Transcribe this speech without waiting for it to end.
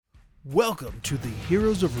Welcome to the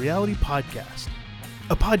Heroes of Reality podcast,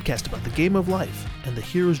 a podcast about the game of life and the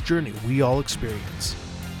hero's journey we all experience.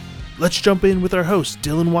 Let's jump in with our host,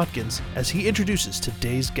 Dylan Watkins, as he introduces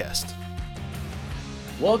today's guest.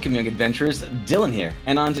 Welcome, young adventurers. Dylan here.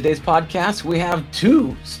 And on today's podcast, we have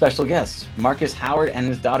two special guests, Marcus Howard and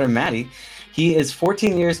his daughter, Maddie. He is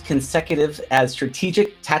 14 years consecutive as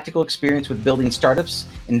strategic tactical experience with building startups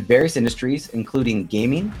in various industries, including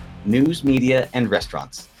gaming, news, media, and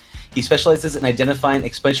restaurants. He specializes in identifying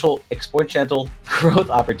exponential growth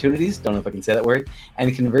opportunities, don't know if I can say that word,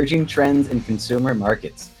 and converging trends in consumer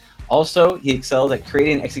markets. Also, he excels at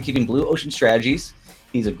creating and executing blue ocean strategies.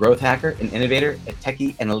 He's a growth hacker, an innovator, a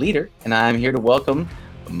techie, and a leader. And I'm here to welcome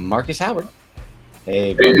Marcus Howard.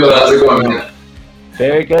 Hey, how's it going, man?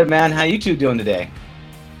 Very good, man. How you two doing today?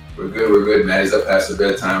 We're good. Maddie's up past her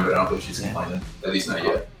bedtime, but I don't think she's complaining. At least not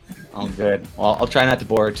yet. I'm good. Well, I'll try not to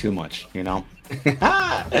bore her too much, you know?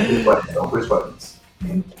 Don't push buttons.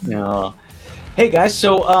 No. Hey, guys.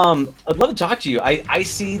 So I'd love to talk to you. I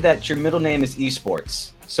see that your middle name is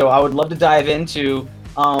esports. So I would love to dive into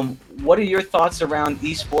what are your thoughts around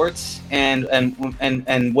esports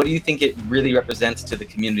and what do you think it really represents to the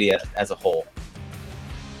community as a whole?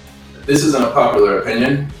 This is an unpopular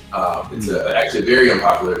opinion. It's actually a very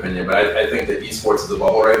unpopular opinion, but I think that esports is a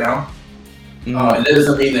bubble right now. And that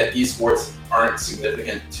doesn't mean that esports aren't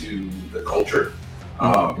significant to the culture,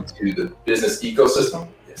 to the business ecosystem.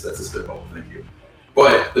 Yes, that's a spitball. Thank you.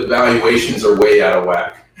 But the valuations are way out of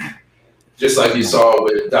whack. Just like you saw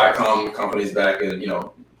with .com companies back in,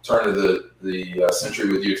 turn of the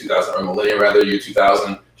century with year 2000, or millennium rather, year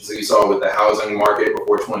 2000. Just like you saw with the housing market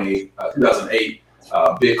before 2008,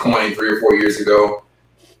 Bitcoin 3 or 4 years ago.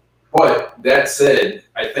 But that said,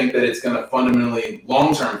 I think that it's going to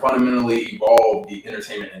long-term, fundamentally evolve the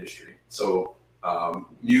entertainment industry. So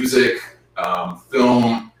music,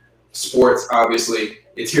 film, sports, obviously,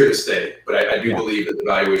 it's here to stay. But I do believe that the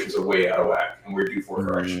valuations are way out of whack, and we're due for a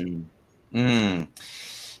correction.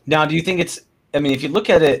 Now, do you think if you look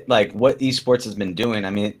at it, like what esports has been doing,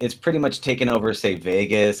 it's pretty much taken over, say,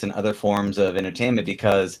 Vegas and other forms of entertainment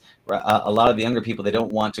because a lot of the younger people, they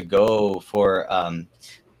don't want to go for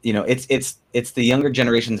it's the younger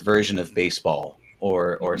generation's version of baseball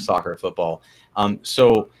or soccer, football.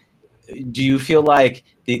 So do you feel like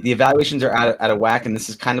the evaluations are out of whack, and this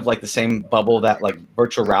is kind of like the same bubble that like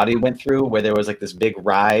virtual reality went through, where there was like this big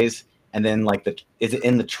rise, and then is it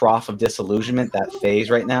in the trough of disillusionment, that phase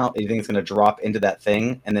right now? Do you think it's going to drop into that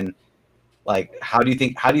thing? And then how do you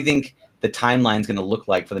think the timeline's going to look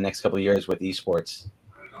like for the next couple of years with esports?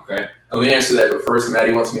 Okay, let me answer that. But first,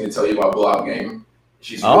 Maddie wants me to tell you about Blob Game.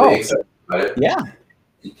 She's really excited about it. Yeah.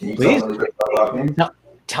 Can you please tell me about Blob Game?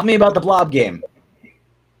 Tell me about the Blob Game.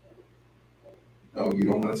 Oh, you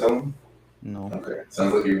don't want to tell them? No. Okay. Looks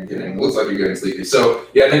like you're getting sleepy. So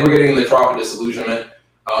yeah, I think we're getting in the trough of disillusionment.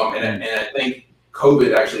 And I think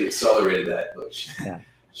COVID actually accelerated that. Look,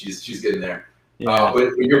 she's getting there. Yeah.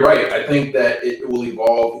 But you're right. I think that it will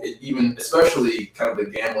evolve, especially kind of the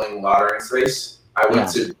gambling lottery space. I went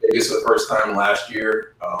to Vegas for the first time last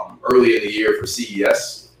year, early in the year for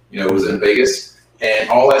CES. It was in Vegas, and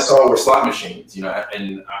all I saw were slot machines.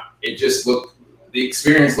 And the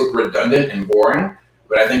experience looked redundant and boring.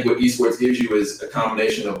 But I think what esports gives you is a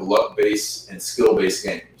combination of luck-based and skill-based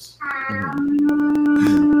games.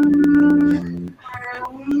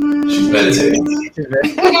 She's meditating.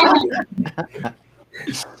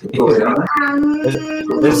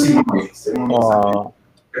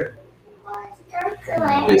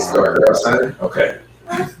 It's darker outside? Okay.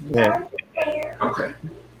 Yeah. Okay.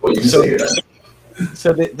 Well, you can say that.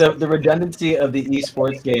 So the redundancy of the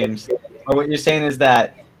esports games, or what you're saying is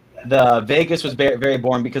that the Vegas was very, very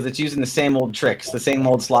boring because it's using the same old tricks, the same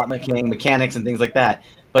old slot mechanics and things like that.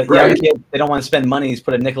 But young kids, they don't want to spend money to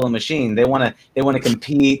put a nickel in a machine. They want to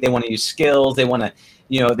compete. They want to use skills. They want to,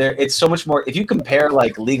 it's so much more. If you compare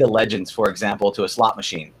like League of Legends, for example, to a slot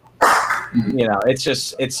machine,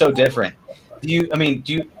 it's so different. Do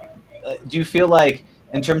you feel like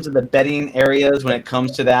in terms of the betting areas when it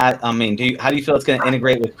comes to that? How do you feel it's going to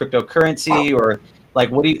integrate with cryptocurrency, or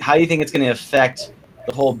like how do you think it's going to affect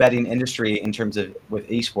the whole betting industry in terms of with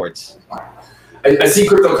esports? I see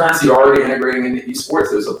cryptocurrency already integrating into esports.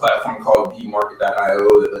 There's a platform called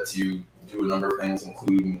bmarket.io that lets you do a number of things,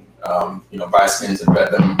 including buy skins and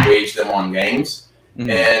bet them, wage them on games. Mm-hmm.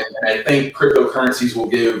 And I think cryptocurrencies will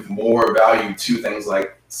give more value to things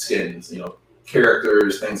like skins,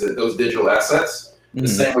 characters, those digital assets. The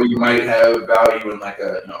same way you might have value in like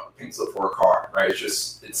a pink slip for a car, right?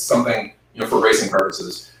 It's something for racing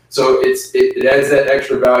purposes. So it adds that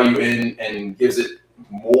extra value in and gives it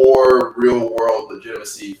more real world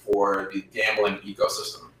legitimacy for the gambling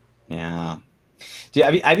ecosystem. Yeah.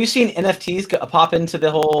 Have you seen NFTs pop into the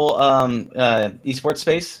whole esports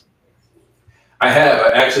space? I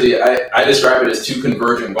have. Actually, I describe it as two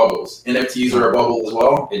converging bubbles. NFTs are a bubble as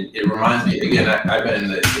well. It reminds me, again, I've been in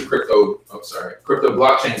the crypto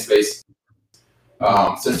blockchain space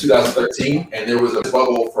since 2013, and there was a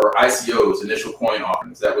bubble for ICOs, initial coin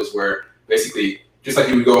offerings. That was where basically, just like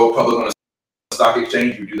you would go public on a stock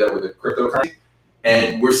exchange, you do that with a cryptocurrency.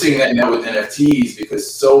 And we're seeing that now with NFTs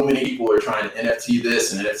because so many people are trying to NFT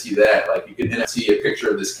this and NFT that. Like you can NFT a picture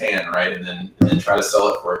of this can, right, and then try to sell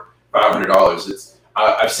it for $500.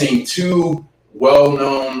 I've seen two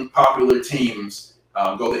well-known popular teams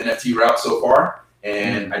go the NFT route so far,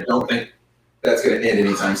 and I don't think that's going to end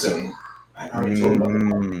anytime soon. I already told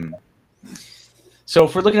you. So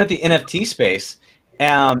if we're looking at the NFT space,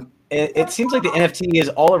 it seems like the NFT is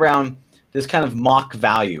all around this kind of mock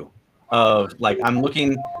value of like I'm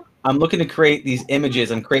looking to create these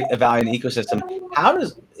images and create a value in the ecosystem.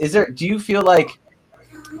 Do you feel like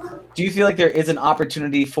there is an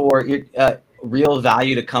opportunity for real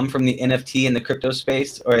value to come from the NFT in the crypto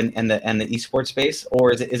space or and the esports space,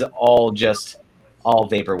 or is it all just all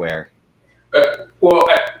vaporware? Well,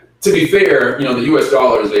 to be fair, the U.S.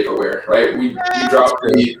 dollar is vaporware, right? We dropped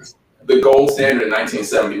the gold standard in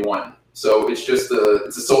 1971, so it's just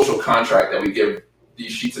it's a social contract that we give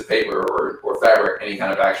these sheets of paper or fabric any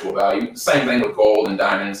kind of actual value. Same thing with gold and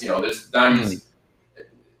diamonds. There's diamonds.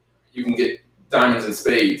 You can get diamonds and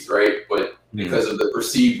spades, right? But because of the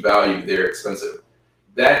perceived value, they're expensive.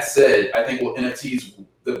 That said, I think NFTs,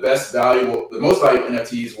 the most valuable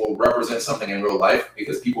NFTs will represent something in real life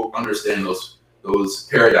because people understand those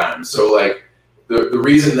paradigms. So like the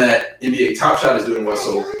reason that NBA Top Shot is doing well,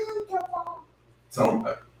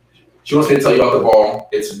 she wants me to tell you about the ball.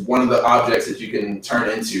 It's one of the objects that you can turn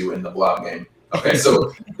into in the block game. Okay,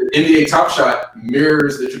 so the NBA Top Shot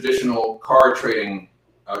mirrors the traditional card trading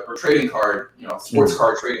or trading card, sports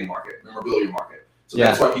card trading market, memorabilia market. So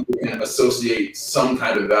that's why people can associate some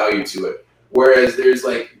kind of value to it. Whereas there's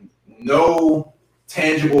like no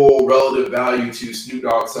tangible relative value to Snoop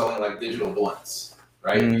Dogg selling like digital blunts,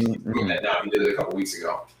 right? He's doing that now. He did it a couple weeks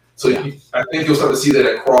ago. So I think you'll start to see that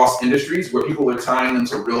across industries where people are tying them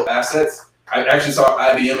to real assets. I actually saw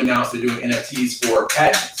IBM announce they're doing NFTs for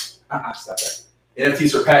patents. Stop that.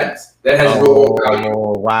 NFTs for patents. That has real value.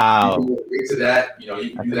 Oh, wow. You can agree to that.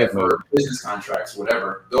 You can do that for business contracts,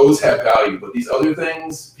 whatever. Those have value. But these other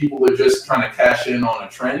things, people are just trying to cash in on a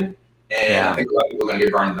trend. And I think a lot of people are going to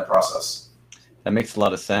get burned in the process. That makes a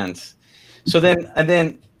lot of sense. So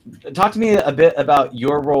then talk to me a bit about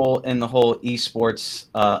your role in the whole esports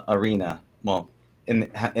arena. Well, in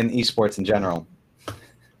esports in general.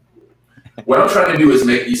 What I'm trying to do is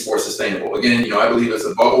make esports sustainable. Again, I believe it's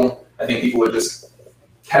a bubble. I think people are just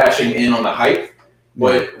cashing in on the hype.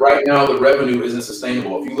 But right now, the revenue isn't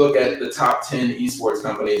sustainable. If you look at the top 10 esports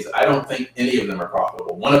companies, I don't think any of them are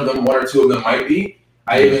profitable. One or two of them might be.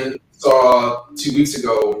 I even saw 2 weeks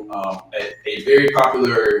ago a very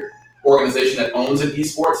popular organization that owns an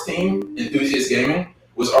esports team, Enthusiast Gaming,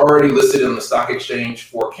 was already listed on the stock exchange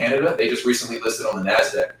for Canada. They just recently listed on the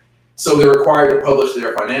NASDAQ. So they're required to publish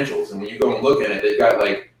their financials. And when you go and look at it, they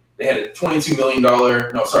had a $22 million,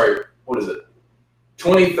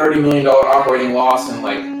 $30 million operating loss and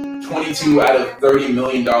like 22 out of $30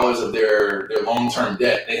 million of their long-term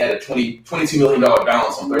debt. They had a $22 million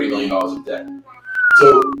balance on $30 million of debt.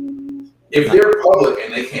 So if they're public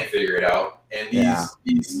and they can't figure it out, and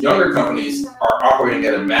these younger companies are operating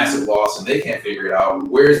at a massive loss and they can't figure it out,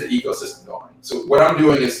 where's the ecosystem going? So what I'm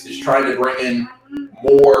doing is trying to bring in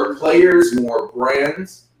more players, more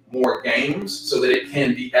brands, more games, so that it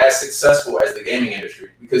can be as successful as the gaming industry.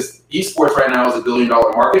 Because esports right now is $1 billion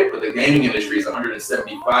market, but the gaming industry is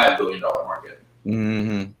 $175 billion market.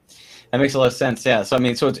 Mm-hmm. That makes a lot of sense. Yeah. So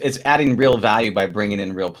it's adding real value by bringing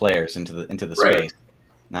in real players into the space. Right.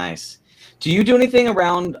 Nice. Do you do anything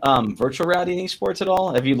around virtual reality in esports at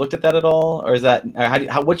all? Have you looked at that at all, or is that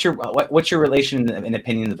what's your relation and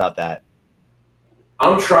opinions about that?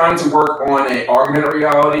 I'm trying to work on an augmented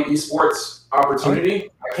reality esports opportunity.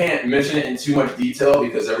 I can't mention it in too much detail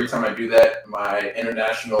because every time I do that,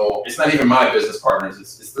 it's not even my business partners.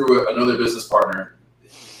 It's through another business partner.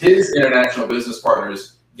 His international business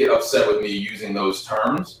partners get upset with me using those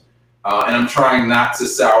terms. And I'm trying not to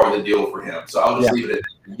sour the deal for him. So I'll just leave it at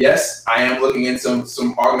yes, I am looking at some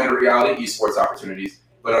augmented reality esports opportunities,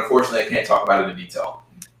 but unfortunately I can't talk about it in detail.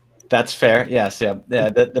 That's fair. Yes. Yeah.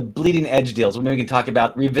 The bleeding edge deals. Maybe we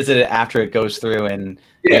can revisit it after it goes through and.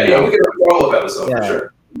 We can have a follow-up episode for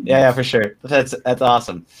sure. Yeah, for sure. That's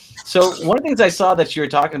awesome. So one of the things I saw that you were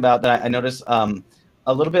talking about that I noticed a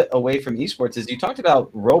little bit away from esports is you talked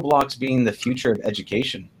about Roblox being the future of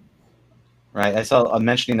education, right? I saw a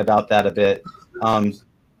mentioning about that a bit. Do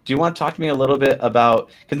you want to talk to me a little bit about,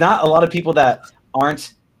 because not a lot of people that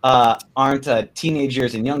aren't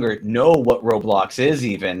teenagers and younger know what Roblox is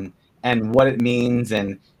even, and what it means,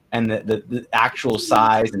 and the actual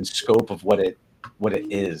size and scope of what it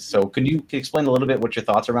is. So can you explain a little bit what your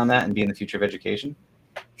thoughts around that and being the future of education?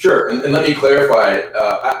 Sure, and let me clarify.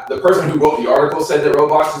 The person who wrote the article said that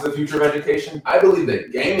Roblox is the future of education. I believe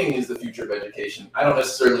that gaming is the future of education. I don't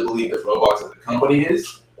necessarily believe that Roblox as a company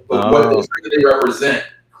is, but what they represent,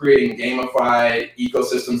 creating gamified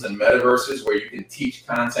ecosystems and metaverses where you can teach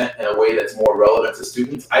content in a way that's more relevant to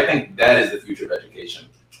students. I think that is the future of education.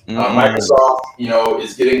 Microsoft,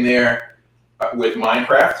 is getting there with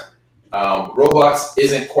Minecraft. Roblox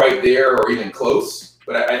isn't quite there or even close,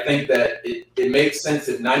 but I think that it makes sense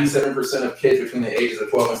if 97% of kids between the ages of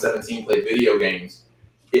 12 and 17 play video games.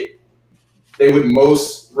 They would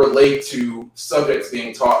most relate to subjects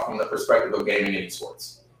being taught from the perspective of gaming and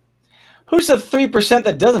esports. Who's the 3%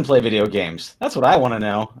 that doesn't play video games? That's what I want to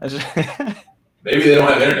know. Maybe they don't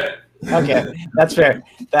have internet. Okay, that's fair.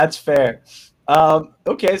 That's fair.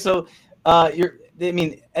 Okay, so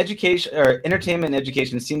education or entertainment and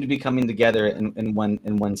education seem to be coming together in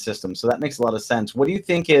one system. So that makes a lot of sense. What do you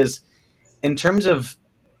think is, in terms of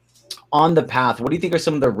on the path, what do you think are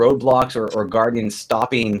some of the roadblocks or guardians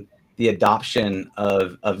stopping the adoption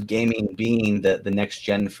of gaming being the next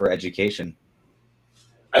gen for education?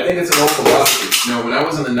 I think it's an old philosophy. When I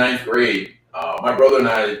was in the 9th grade, my brother and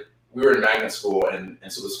I, we were in magnet school, and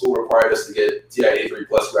so the school required us to get TI-83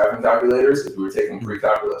 plus graphing calculators if we were taking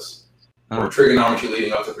pre-calculus or trigonometry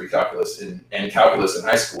leading up to pre-calculus and calculus in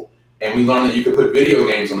high school. And we learned that you could put video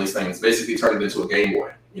games on these things, basically turn it into a Game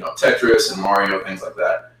Boy, Tetris and Mario, things like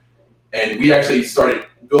that. And we actually started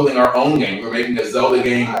building our own game. We were making a Zelda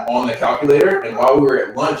game on the calculator, and while we were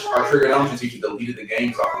at lunch, our trigonometry teacher deleted the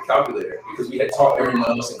games off the calculator because we had taught everyone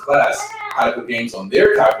else in class how to put games on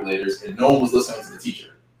their calculators, and no one was listening to the teacher.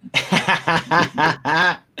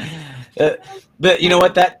 But you know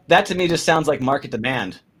what? That to me just sounds like market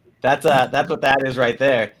demand. That's what that is right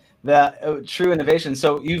there. The true innovation.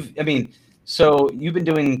 So you've been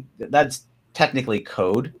doing, that's technically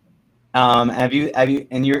code. Have you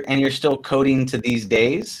and you're still coding to these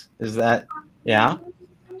days? Is that yeah?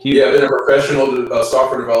 I've been a professional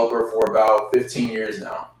software developer for about 15 years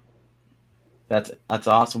now. That's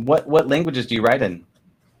awesome. What languages do you write in?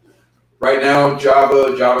 Right now,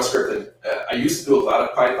 Java, JavaScript, and I used to do a lot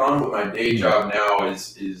of Python, but my day job now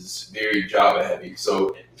is very Java heavy.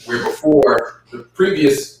 So where before the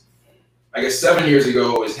previous, 7 years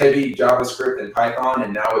ago, it was heavy JavaScript and Python,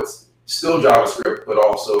 and now it's still JavaScript, but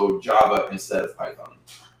also Java instead of Python.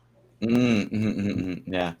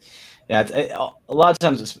 Yeah. It's, a lot of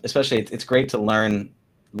times, especially, it's great to learn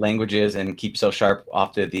languages and keep so sharp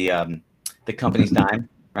off to the company's dime,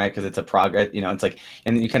 right? Because it's a progress. It's like,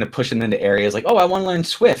 and then you kind of push them into areas like, oh, I want to learn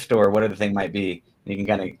Swift or whatever the thing might be. And you can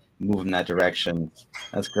kind of move in that direction.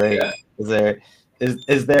 That's great. Yeah.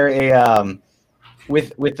 Is there a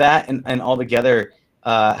with that and all together?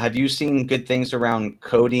 Have you seen good things around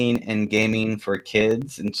coding and gaming for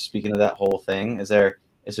kids? And speaking of that whole thing, is there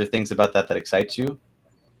things about that excites you?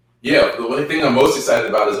 Yeah, the one thing I'm most excited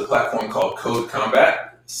about is a platform called Code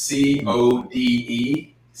Combat,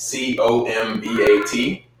 CODECOMBAT.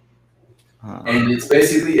 And it's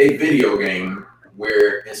basically a video game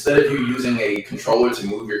where instead of you using a controller to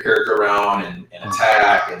move your character around and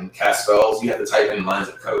attack and cast spells, you have to type in lines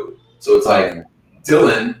of code. So it's like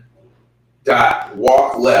Dylan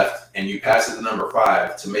walk left, and you pass it to number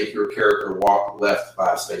 5 to make your character walk left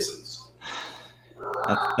 5 spaces.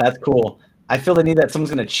 That's cool. I feel the need that someone's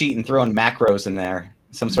going to cheat and throw in macros in there.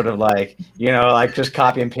 Some sort of just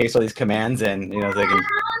copy and paste all these commands in, so they can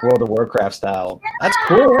World of Warcraft style. That's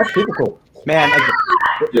cool. That's super cool. Man.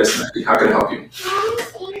 Yes, Maggie, how can I help you?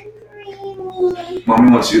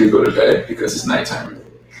 Mommy wants you to go to bed because it's nighttime.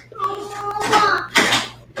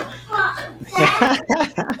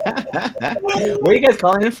 Where are you guys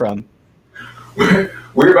calling in from?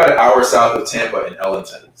 We're about an hour south of Tampa in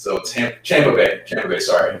Ellington. So Champa Bay,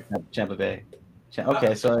 sorry. Champa Bay.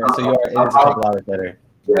 Okay, so you are, it's a couple hours better.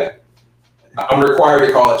 Yeah. I'm required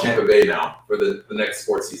to call it Champa Bay now for the next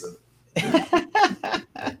sports season.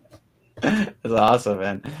 That's awesome,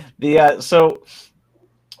 man. So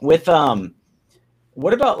with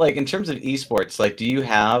what about in terms of esports? Do you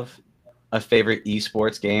have a favorite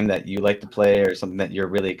esports game that you like to play or something that you're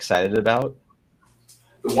really excited about?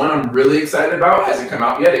 The one I'm really excited about hasn't come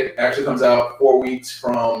out yet. It actually comes out 4 weeks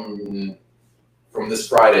from this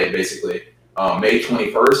Friday, basically, May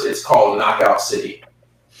 21st. It's called Knockout City,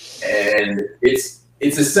 and it's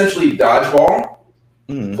essentially dodgeball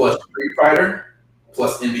plus Street Fighter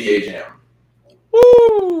plus NBA Jam.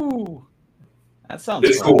 Woo! That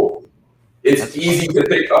sounds cool. It's easy to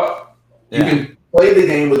pick up. Yeah. You can play the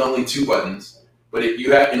game with only 2 buttons, but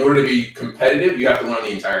in order to be competitive, you have to learn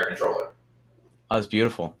the entire controller. Oh, that's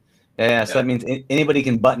beautiful. Yeah, so that means anybody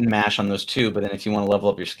can button mash on those 2, but then if you want to level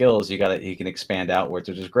up your skills, you can expand outwards,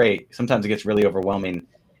 which is great. Sometimes it gets really overwhelming,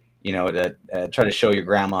 to try to show your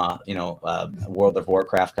grandma, World of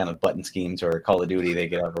Warcraft kind of button schemes or Call of Duty, they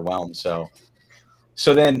get overwhelmed. So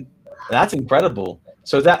then that's incredible.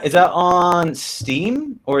 So is that on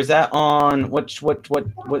Steam or is that on what's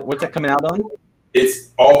that coming out on?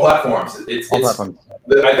 It's all platforms. It's platforms.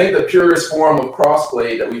 I think the purest form of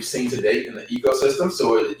crossplay that we've seen to date in the ecosystem.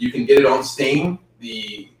 So you can get it on Steam,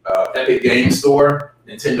 the Epic Games Store,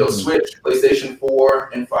 Nintendo Switch, PlayStation 4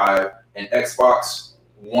 and 5, and Xbox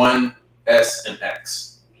One, S, and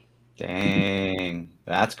X. Dang,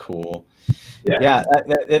 that's cool. Yeah.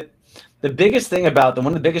 The biggest thing about one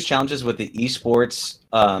of the biggest challenges with the esports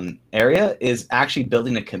area is actually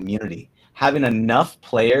building a community. Having enough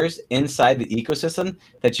players inside the ecosystem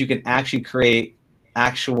that you can actually create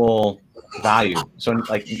actual value. So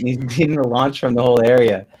like needing to launch from the whole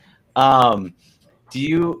area. Do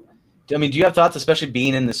you have thoughts, especially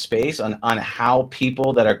being in the space, on how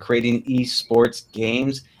people that are creating esports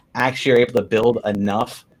games actually are able to build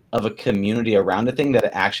enough of a community around a thing that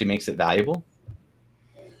it actually makes it valuable?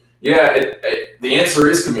 Yeah, the answer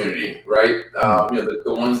is community, right? The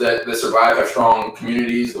ones that survive have strong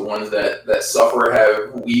communities. The ones that suffer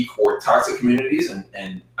have weak or toxic communities.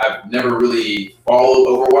 And I've never really followed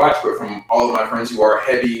Overwatch, but from all of my friends who are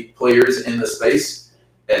heavy players in the space,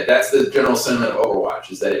 that's the general sentiment of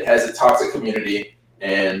Overwatch, is that it has a toxic community.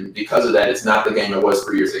 And because of that, it's not the game it was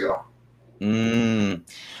 3 years ago.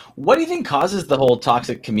 What do you think causes the whole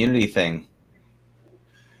toxic community thing?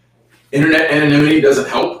 Internet anonymity doesn't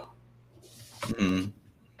help.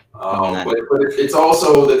 But it's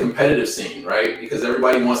also the competitive scene, right? Because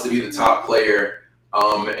everybody wants to be the top player,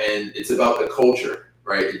 and it's about the culture,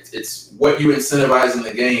 right? It's what you incentivize in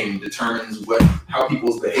the game determines how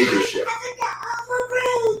people's behavior shift.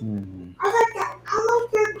 You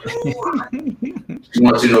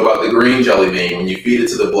want to know about the green jelly bean? When you feed it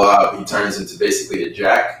to the blob, he turns into basically a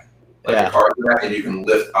jack, a card jack, and you can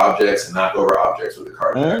lift objects and knock over objects with the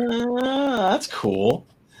card jack. That's cool.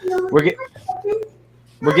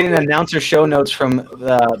 We're getting announcer show notes from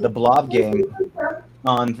the Blob game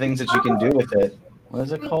on things that you can do with it. What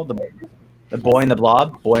is it called? The Boy and the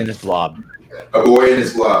Blob? Boy and his Blob. A Boy and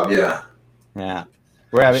his Blob, yeah. Yeah.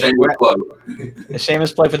 We're having a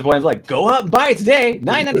shameless plug for the Boy and the Blob. Go out and buy it today.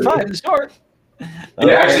 $9.95 in the store.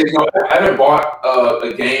 Yeah, actually, I haven't bought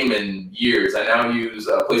a game in years. I now use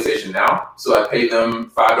PlayStation Now, so I pay them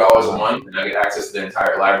 $5 a month, and I get access to their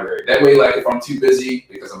entire library. That way, like if I'm too busy,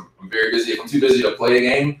 because I'm very busy, if I'm too busy to play a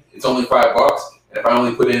game, it's only $5, and if I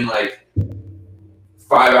only put in like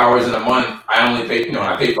 5 hours in a month, I only pay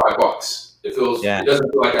I pay $5. It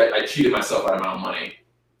doesn't feel like I cheated myself out of my own money.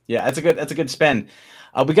 Yeah, that's a good spend.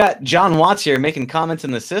 We got John Watts here making comments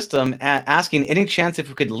in the system, asking any chance if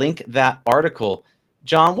we could link that article.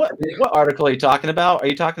 John, what article are you talking about? Are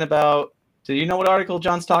you talking about? Do you know what article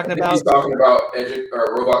John's talking about? He's talking about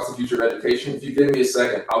Roblox: The Future of Education. If you give me a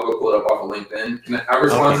second, I'll go pull it up off of LinkedIn. Can I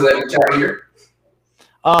respond to that in the chat here?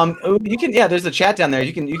 You can. Yeah, there's a chat down there.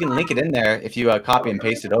 You can link it in there if you copy and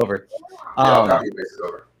paste it over. I'll copy and paste it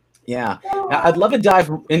over. Yeah, I'd love to dive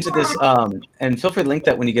into this, and feel free to link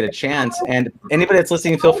that when you get a chance. And anybody that's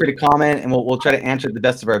listening, feel free to comment, and we'll try to answer it the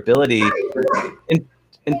best of our ability.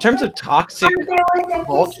 In terms of toxic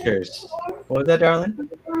cultures, what was that, darling?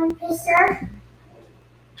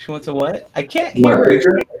 She wants a what? I can't hear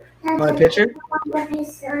her. Want a picture?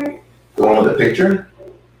 The one with the picture?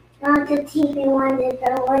 Not the TV one, the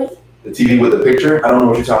white. The TV with the picture? I don't know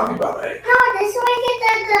what you're talking about, eh? No, this one is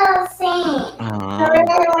the thing. It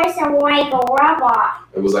was like a robot.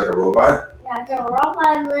 It was like a robot? Yeah, the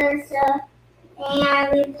robot was,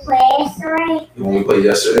 and we played yesterday. When we played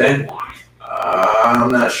yesterday? Yeah. I'm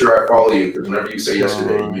not sure I follow you, because whenever you say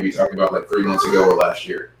yesterday, you may be talking about like 3 months ago or last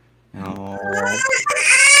year. Oh.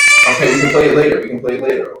 Okay, we can play it later.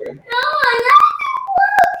 Okay? No,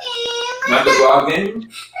 not the vlog game.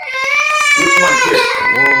 Which one here?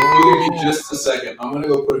 Give me just a second. I'm gonna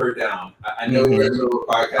go put her down. I know we're in the middle of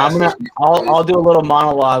a podcast. I'll do a little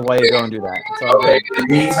monologue while you go and do that. Okay. In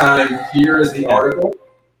the meantime, here is the article.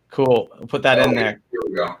 Cool. I'll put that in there. Here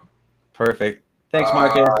we go. Perfect. Thanks,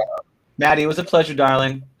 Marcus. Maddie, it was a pleasure,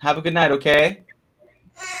 darling. Have a good night, okay?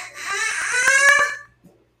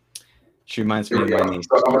 She reminds me of my niece.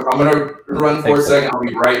 I'm gonna run for a second. I'll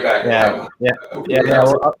be right back. Yeah.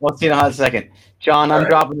 We'll see in a hot second. John, I'm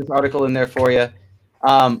dropping this article in there for you.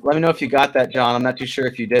 Let me know if you got that, John. I'm not too sure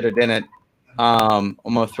if you did or didn't. I'm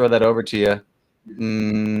gonna throw that over to you.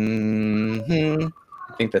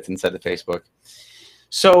 I think that's inside the Facebook.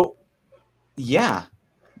 So, yeah,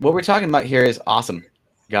 what we're talking about here is awesome,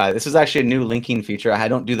 guys. This is actually a new linking feature. I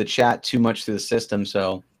don't do the chat too much through the system,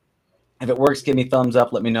 so if it works, give me thumbs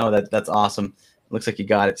up. Let me know that's awesome. Looks like you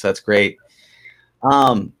got it, so that's great.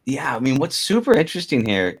 Yeah, I mean, what's super interesting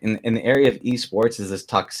here in the area of esports is this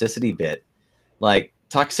toxicity bit. Like,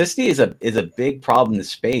 toxicity is a big problem in the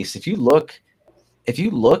space. If you look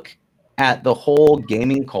at the whole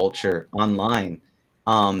gaming culture online,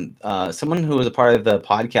 someone who was a part of the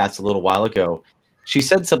podcast a little while ago, she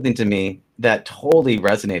said something to me that totally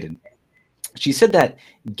resonated. She said that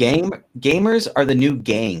gamers are the new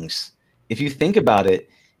gangs. If you think about it,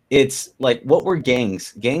 it's like, what were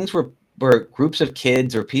gangs? Gangs were groups of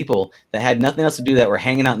kids or people that had nothing else to do, that were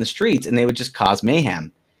hanging out in the streets, and they would just cause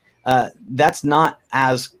mayhem. That's not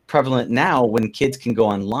as prevalent now when kids can go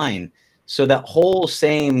online. So that whole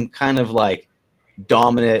same kind of like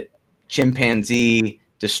dominant chimpanzee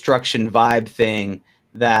destruction vibe thing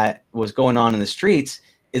that was going on in the streets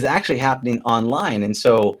is actually happening online. And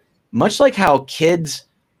so much like how kids,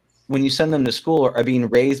 when you send them to school, are being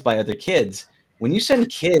raised by other kids, when you send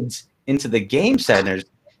kids into the game centers,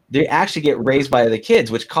 they actually get raised by other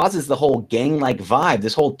kids, which causes the whole gang-like vibe,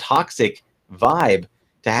 this whole toxic vibe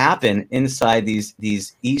to happen inside these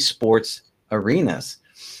esports arenas.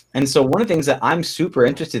 And so one of the things that I'm super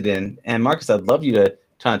interested in, and Marcus, I'd love you to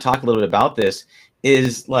kind of talk a little bit about this,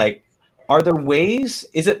 is like, are there ways,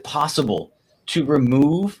 is it possible to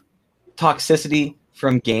remove toxicity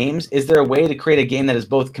from games? Is there a way to create a game that is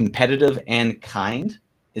both competitive and kind?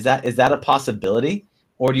 Is that a possibility?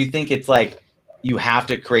 Or do you think it's like you have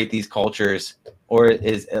to create these cultures? Or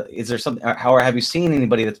is there something, or have you seen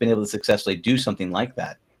anybody that's been able to successfully do something like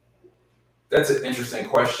that? That's an interesting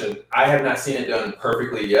question. I have not seen it done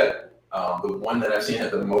perfectly yet. The one that I've seen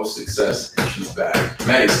had the most success, and she's back.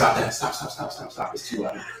 Maddie, stop that. Stop. It's too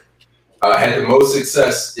loud. Had the most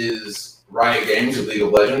success is Riot Games with League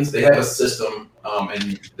of Legends. They have a system,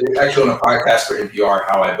 and they're actually on a podcast for NPR,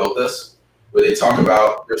 How I Built This, where they talk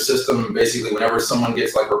about their system. Basically, whenever someone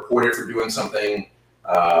gets like reported for doing something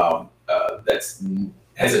that's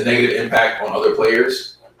has a negative impact on other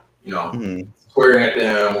players, swearing at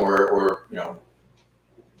them or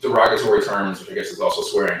derogatory terms, which I guess is also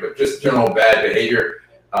swearing, but just general bad behavior,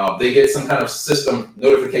 they get some kind of system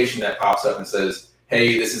notification that pops up and says,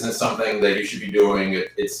 hey, this isn't something that you should be doing.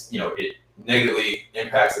 It negatively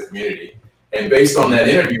impacts the community. And based on that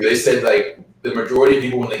interview, they said like the majority of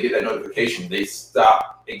people, when they get that notification, they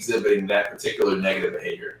stop exhibiting that particular negative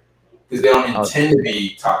behavior because they don't intend to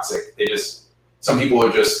be toxic. Some people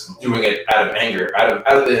are just doing it out of anger, out of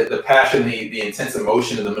the passion, the intense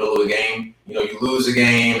emotion in the middle of the game. You lose a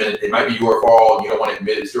game and it might be your fault. You don't want to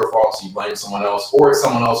admit it's your fault, so you blame someone else, or it's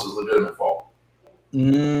someone else's legitimate fault.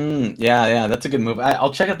 Yeah, that's a good move.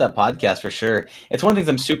 I'll check out that podcast for sure. It's one of the things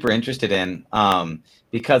I'm super interested in,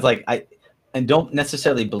 because like I don't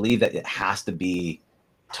necessarily believe that it has to be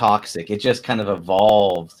toxic. It just kind of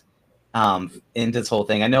evolved into this whole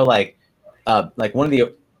thing. I know like one of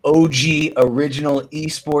the OG original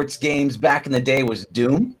esports games back in the day was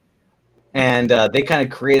Doom, and they kind of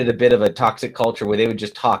created a bit of a toxic culture where they would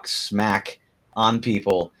just talk smack on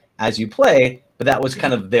people as you play, but that was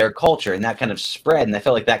kind of their culture, and that kind of spread, and I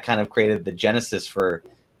felt like that kind of created the genesis for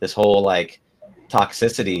this whole like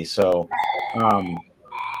toxicity. So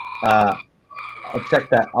I'll check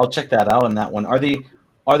that out on that one.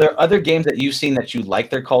 Are there other games that you've seen that you like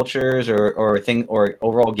their cultures or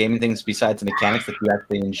overall gaming things besides the mechanics that you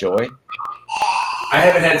actually enjoy? I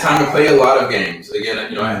haven't had time to play a lot of games. Again,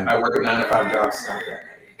 I work a 9 to 5 job.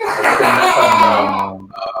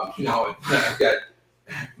 I've got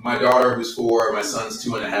my daughter who's 4, my son's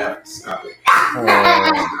 2.5. Stop it.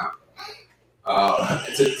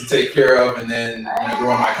 To take care of, and then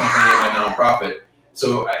grow my company and my nonprofit.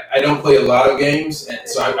 So I don't play a lot of games, and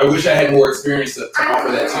so I wish I had more experience to offer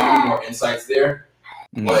that to you, more insights there.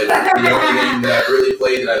 But the only game that I've really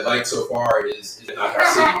played that I like so far is Knockout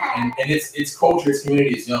City, and its culture, its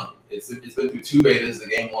community is young. It's been through 2 betas. The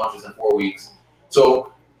game launches in 4 weeks,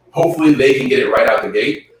 so hopefully they can get it right out the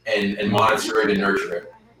gate and monitor it and nurture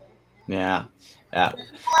it. Yeah.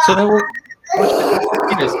 So then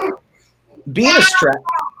being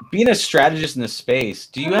being a strategist in this space,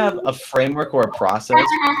 do you have a framework or a process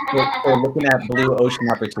for looking at blue ocean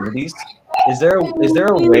opportunities? Is there a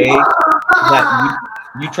way that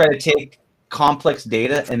you try to take complex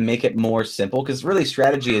data and make it more simple? Because really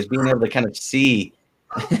strategy is being able to kind of see.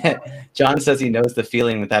 John says he knows the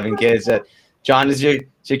feeling with having kids. John, does your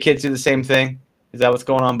kids do the same thing? Is that what's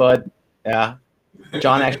going on, bud? Yeah.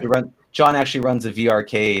 John actually runs a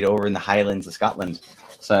VR-cade over in the Highlands of Scotland.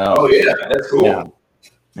 So. Oh yeah, that's cool.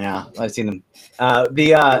 Yeah, I've seen them. So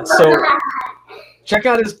check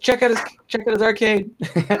out his arcade.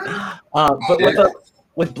 But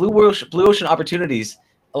with blue ocean opportunities,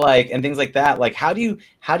 and things like that, how do you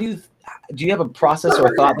have a process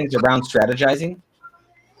or thought things around strategizing?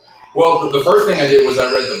 Well, the first thing I did was I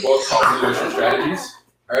read the book called Blue Ocean Strategies.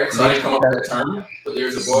 All right, so I didn't come up with that term, but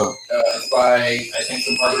there's a book. It's by, I think,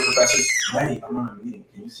 some Harvard professors. Maddie, I'm on a meeting.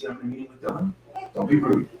 Can you see I'm in a meeting with Dylan? Don't be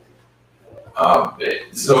rude.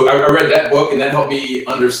 So I read that book, and that helped me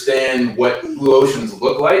understand what blue oceans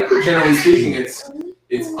look like. But generally speaking, it's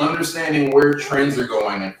understanding where trends are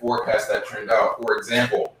going and forecast that trend out. For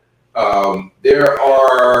example, there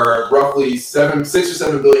are roughly 6 or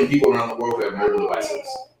 7 billion people around the world who have mobile devices,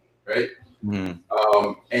 right? Mm.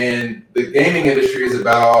 And the gaming industry is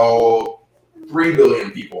about 3 billion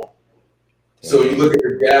people. So you look at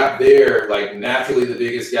the gap there, naturally the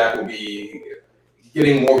biggest gap will be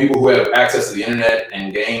getting more people who have access to the internet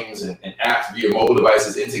and games and apps via mobile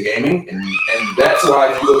devices into gaming. And that's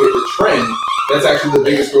why if you look at the trend, that's actually the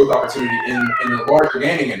biggest growth opportunity in the larger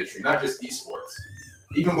gaming industry, not just esports.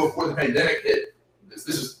 Even before the pandemic hit, this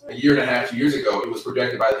was a year and a half, 2 years ago, it was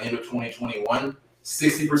projected by the end of 2021,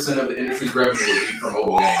 60% of the industry's revenue would be from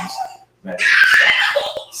mobile games. Man,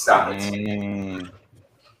 stop it.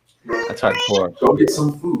 That's hardcore. Go get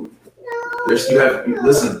some food.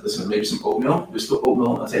 Listen, maybe some oatmeal. There's still oatmeal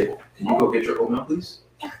on the table. Can you go get your oatmeal, please?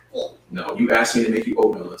 No, you asked me to make you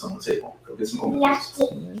oatmeal. That's on the table. Go get some oatmeal,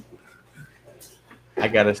 please. I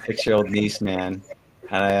got a 6-year-old niece, man.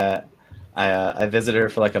 I visited her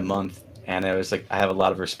for a month, and it was I have a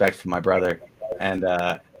lot of respect for my brother, and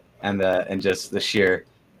just the sheer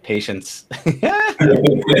patience. That's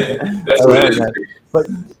what it is. But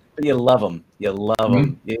you love them. You love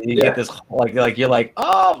them. You get this you're like,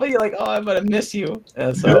 oh, but you're like, oh, I'm gonna miss you.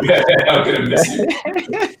 And so I'm gonna miss you.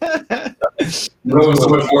 You know so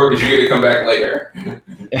much more because you get to come back later.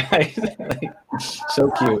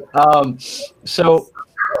 So cute.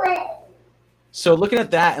 So looking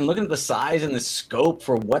at that and looking at the size and the scope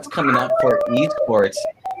for what's coming up for esports,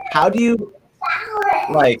 how do you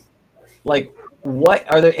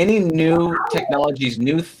what are there any new technologies,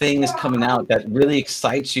 new things coming out that really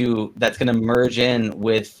excites you that's going to merge in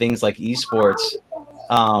with things like esports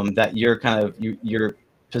that you're you're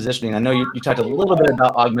positioning? I know you talked a little bit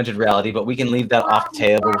about augmented reality, but we can leave that off the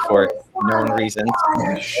table for known reasons.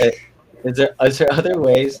 Is there other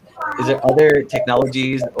ways? Is there other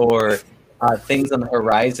technologies or things on the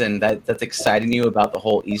horizon that's exciting you about the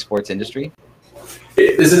whole esports industry?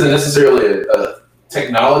 This isn't necessarily a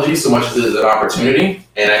technology so much as it is an opportunity,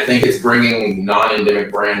 and I think it's bringing non-endemic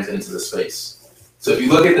brands into the space. So if you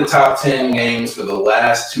look at the top 10 games for the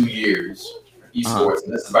last 2 years, esports,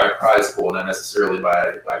 and this is by prize pool, not necessarily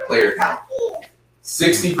by player count,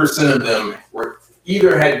 60% of them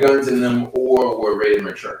either had guns in them or were rated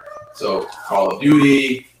mature. So Call of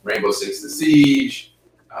Duty, Rainbow Six Siege,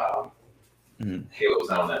 Halo's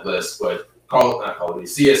not on that list, but not Call of Duty,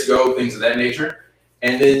 CSGO, things of that nature.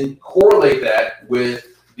 And then correlate that with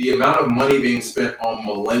the amount of money being spent on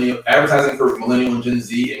advertising for millennial and Gen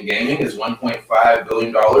Z in gaming is $1.5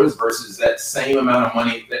 billion versus that same amount of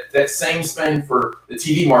money, that same spend for the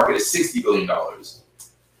TV market is $60 billion.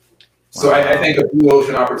 So I think a blue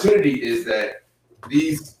ocean opportunity is that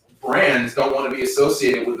these brands don't want to be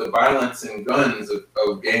associated with the violence and guns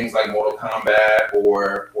of games like Mortal Kombat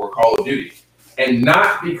or Call of Duty. And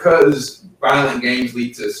not because violent games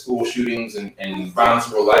lead to school shootings and violence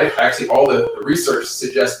in real life. Actually, all the research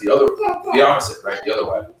suggests the opposite, right? The other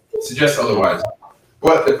way. Suggests otherwise.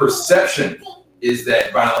 But the perception is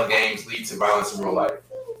that violent games lead to violence in real life.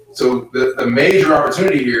 So the major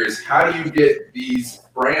opportunity here is how do you get these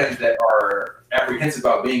brands that are apprehensive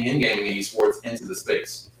about being in gaming and esports into the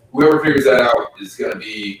space? Whoever figures that out is going to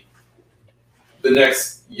be the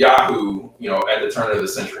next Yahoo, at the turn of the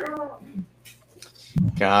century.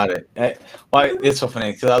 Got it. Well, it's so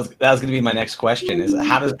funny because that was going to be my next question: is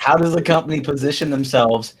how does the company position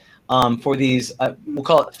themselves for these we'll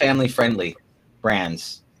call it family friendly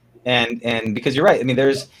brands? And because you're right, I mean,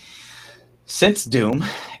 there's since Doom,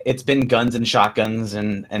 it's been guns and shotguns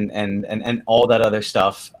and all that other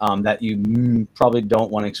stuff that you probably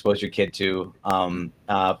don't want to expose your kid to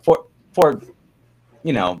for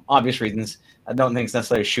obvious reasons. I don't think it's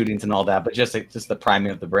necessarily shootings and all that, but just the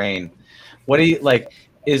priming of the brain. What do you like?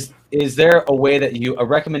 Is there a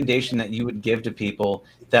recommendation that you would give to people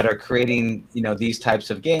that are creating these types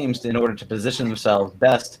of games in order to position themselves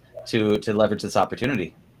best to leverage this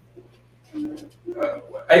opportunity?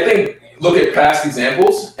 I think look at past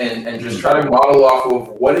examples and just try to model off of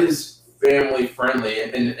what is family friendly.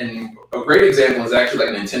 And a great example is actually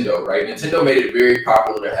like Nintendo, right? Nintendo made it very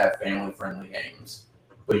popular to have family friendly games.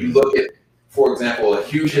 But you look at, for example, a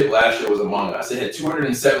huge hit last year was Among Us. It had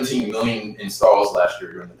 217 million installs last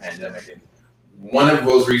year during the pandemic. And one of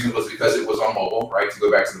those reasons was because it was on mobile, right? To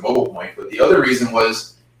go back to the mobile point. But the other reason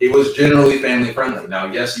was it was generally family friendly. Now,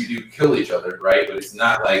 yes, you do kill each other, right? But it's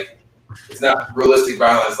not realistic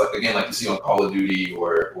violence like you see on Call of Duty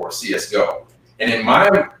or CSGO. And in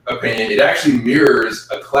my opinion, it actually mirrors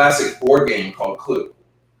a classic board game called Clue.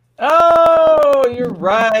 Oh, you're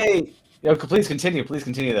right. Please continue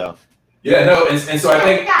though. Yeah, no, and so I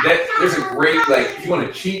think that there's a great, if you want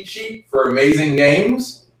a cheat sheet for amazing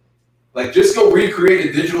games, just go recreate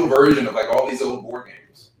a digital version of all these old board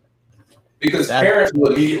games. Because parents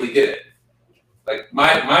will immediately get it.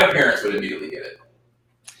 My parents would immediately get it.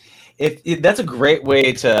 If that's a great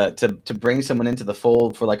way to bring someone into the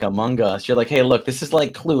fold for Among Us. You're like, hey, look, this is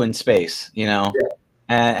like Clue in space, Yeah.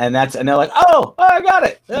 And they're like, oh, I got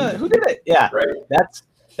it. Who did it? Yeah, right.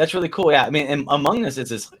 That's really cool. Yeah, I mean, and Among Us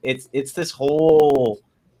is it's this whole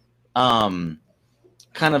kind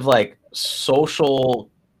of social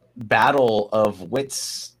battle of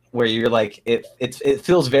wits where you're it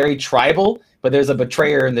feels very tribal, but there's a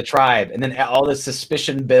betrayer in the tribe, and then all this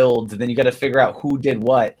suspicion builds, and then you got to figure out who did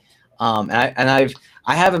what. I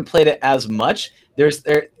haven't played it as much.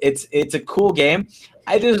 It's a cool game.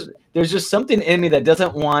 There's just something in me that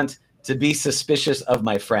doesn't want to be suspicious of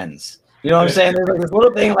my friends. You know what I'm saying? There's this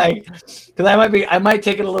little thing because I might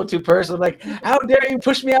take it a little too personal. How dare you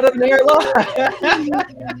push me out of the airlock?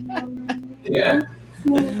 Yeah,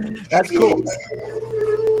 that's cool.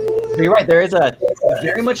 But you're right. There is a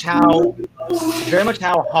very much how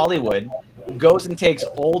Hollywood goes and takes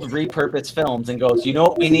old repurposed films and goes, you know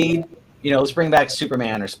what we need? Let's bring back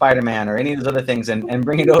Superman or Spider-Man or any of those other things and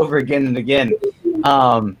bring it over again and again.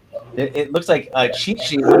 It looks like a cheat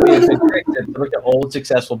sheet would be a good trick to look at old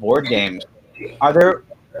successful board games. Are there?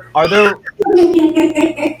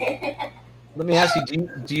 Let me ask you: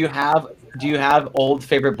 Do you have old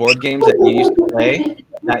favorite board games that you used to play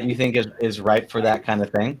that you think is right for that kind of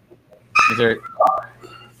thing? Is there?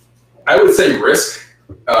 I would say Risk,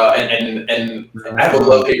 and I have a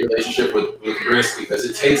love-hate relationship with Risk because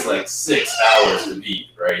it takes 6 hours to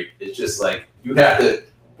beat. Right? It's just you have to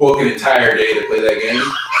book an entire day to play that game.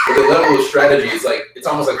 But the level of strategy is it's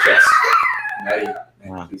almost like chess.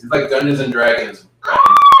 Yeah. It's like Dungeons and Dragons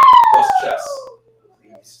plus chess.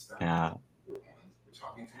 Yeah. We're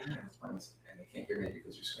talking to you and they can't hear me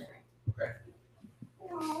because you're screaming. Okay.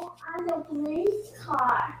 No, I'm the police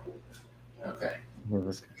car. Okay.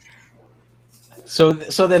 So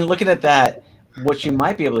then looking at that, what you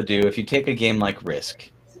might be able to do if you take a game like Risk,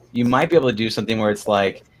 you might be able to do something where it's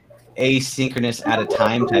asynchronous at a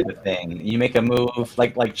time type of thing. You make a move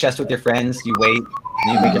like chess with your friends, you wait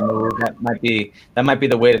and you make a move. That might be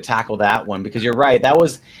the way to tackle that one, because you're right.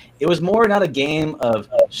 It was more not a game of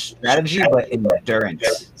strategy but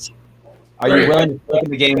endurance. Are you willing to play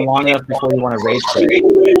the game long enough before you want to rage quit?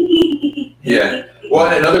 Yeah. Well,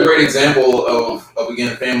 and another great example of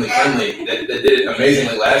again family friendly that did it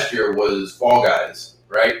amazingly last year was Fall Guys,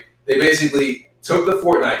 right? They basically took the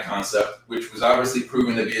Fortnite concept, which was obviously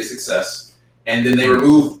proven to be a success, and then they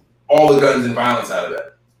removed all the guns and violence out of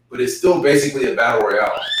it. But it's still basically a battle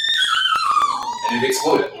royale. And it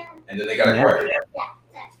exploded. And then they got acquired.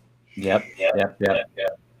 Yep.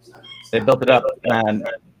 They built it up, and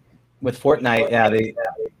with Fortnite, yeah,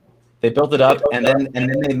 they built it up, and then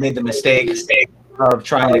they made the mistake of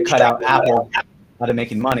trying to cut out Apple out of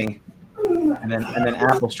making money. And then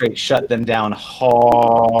Apple straight shut them down hard.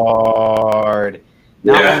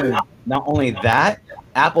 Not only that,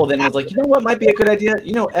 Apple then was like, you know what might be a good idea?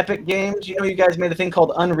 Epic Games, you guys made a thing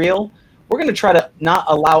called Unreal. We're going to try to not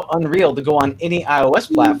allow Unreal to go on any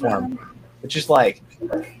iOS platform. Which is that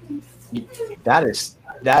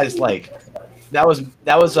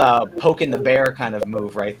was a poke in the bear kind of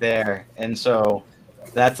move right there. And so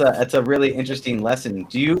that's a really interesting lesson.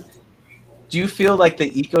 Do you feel like the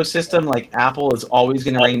ecosystem, like Apple, is always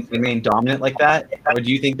going to remain dominant like that? Or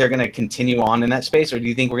do you think they're going to continue on in that space? Or do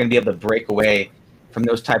you think we're going to be able to break away from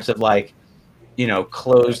those types of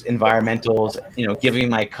closed environmentals, giving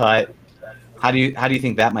my cut. How do you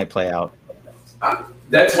think that might play out?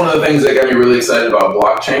 That's one of the things that got me really excited about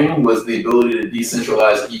blockchain was the ability to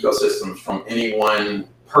decentralize ecosystems from any one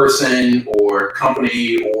person or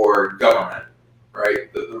company or government,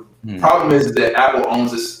 right? The problem is that Apple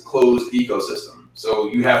owns this closed ecosystem, so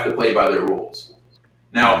you have to play by their rules.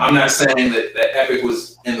 Now, I'm not saying that Epic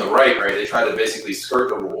was in the right? They tried to basically skirt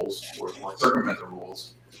the rules or circumvent the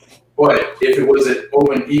rules. But if it was an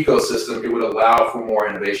open ecosystem, it would allow for more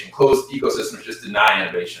innovation. Closed ecosystems just deny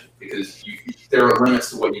innovation because there are limits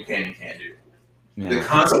to what you can and can't do. Yeah. The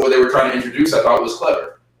concept what they were trying to introduce, I thought was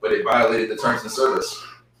clever, but it violated the terms and service.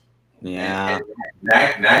 Yeah. And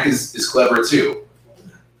Knack is clever too.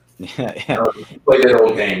 Yeah. Play that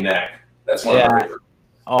old game, Knack. That's one of my favorites.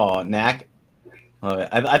 Oh, Knack.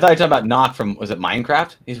 I thought you were talking about Nock from, was it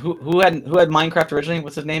Minecraft? Who had Minecraft originally?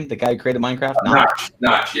 What's his name? The guy who created Minecraft?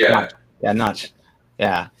 Notch, yeah. Yeah, Notch.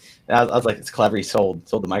 Yeah. I was like, it's clever. He sold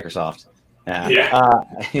to Microsoft. Yeah.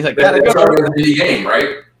 He's like, that's an indie game,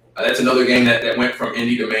 right? That's another game that went from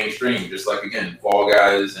indie to mainstream, just like, again, Fall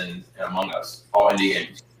Guys and Among Us, all indie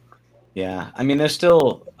games. Yeah. I mean, there's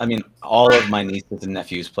still, all of my nieces and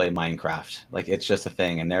nephews play Minecraft. Like, it's just a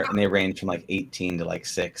thing. And they range from like 18 to like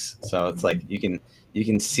 6. So it's like, you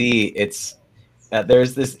can see it's,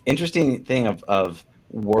 there's this interesting thing of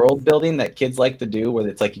world building that kids like to do where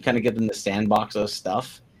it's like, you kind of give them the sandbox of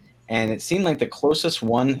stuff. And it seemed like the closest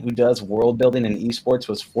one who does world building in esports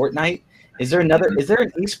was Fortnite. Is there an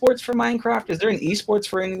esports for Minecraft? Is there an esports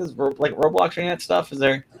for any of this like Roblox or any of that stuff? Is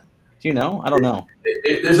there? Do you know? I don't know.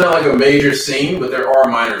 There's not like a major scene, but there are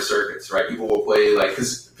minor circuits, right? People will play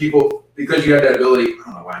because you have that ability. I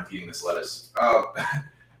don't know why I'm eating this lettuce.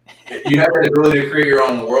 You have that ability to create your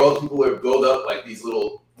own world. People will build up like these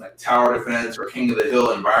little like tower defense or King of the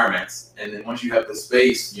Hill environments, and then once you have the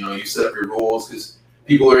space, you set up your rules because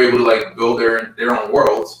people are able to like build their own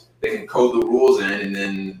worlds. They can code the rules in and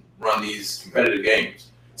then run these competitive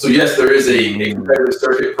games. So yes, there is a competitive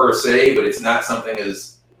circuit per se, but it's not something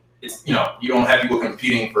you don't have people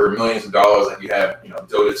competing for millions of dollars like you have,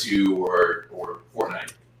 Dota 2 or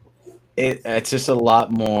Fortnite. It's just a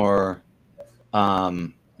lot more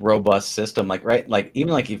robust system.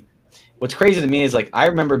 What's crazy to me is like I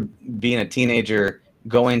remember being a teenager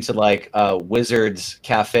going to like a Wizards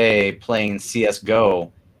cafe playing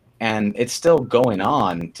CS:GO, and it's still going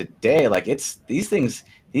on today. Like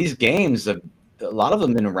these games, a lot of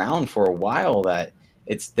them been around for a while. That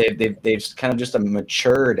they've kind of just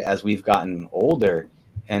matured as we've gotten older,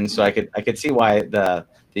 and so I could see why the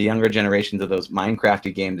younger generations of those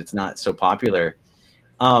Minecrafty games it's not so popular.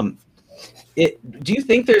 Do you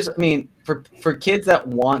think there's for kids that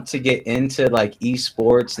want to get into like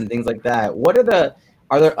esports and things like that,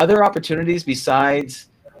 are there other opportunities besides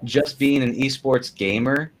just being an esports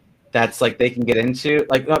gamer that's like they can get into?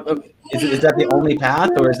 Like, is that the only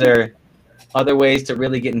path, or is there other ways to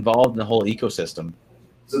really get involved in the whole ecosystem?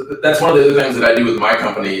 So that's one of the other things that I do with my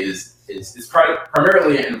company is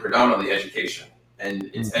primarily and predominantly education, and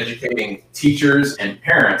it's educating teachers and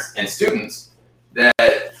parents and students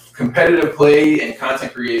that competitive play and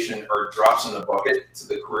content creation are drops in the bucket to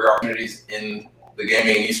the career opportunities in the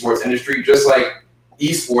gaming and esports industry, just like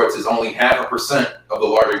esports is only 0.5% of the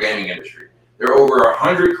larger gaming industry. There are over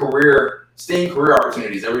 100 STEAM career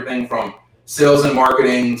opportunities, everything from sales and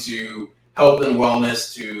marketing to health and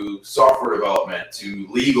wellness to software development to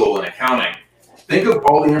legal and accounting. Think of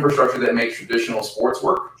all the infrastructure that makes traditional sports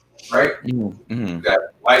work, right? Mm-hmm. You've got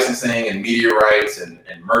licensing and media rights and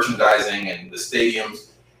merchandising and the stadiums,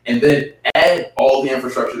 and then add all the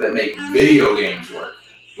infrastructure that make video games work,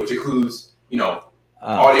 which includes,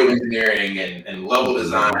 audio engineering and level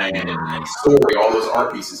design and story, all those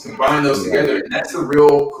art pieces. Combine those together, and that's a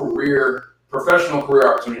real professional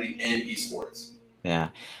career opportunity in esports. Yeah.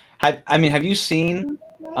 Have you seen,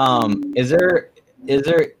 is there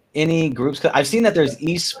any groups? 'Cause I've seen that there's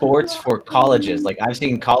esports for colleges. Like I've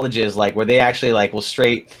seen colleges like where they actually like will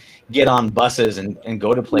straight get on buses and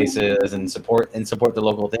go to places and support the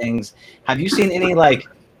local things. Have you seen any like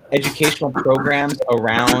educational programs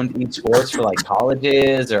around esports for like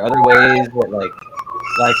colleges or other ways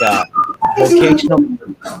that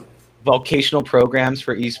vocational programs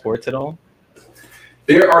for esports at all?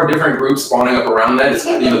 There are different groups spawning up around that. It's,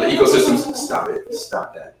 the ecosystems.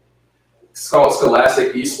 Stop that. It's called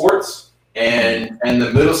Scholastic Esports. And in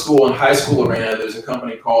the middle school and high school arena, there's a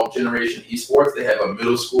company called Generation Esports. They have a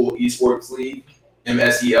middle school esports league,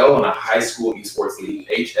 MSEL, and a high school esports league,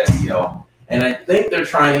 HSEL. And I think they're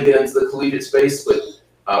trying to get into the collegiate space,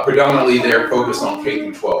 but predominantly they're focused on K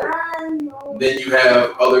through 12. Then you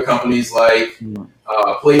have other companies like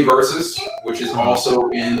Play Versus, which is also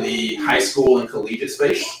in the high school and collegiate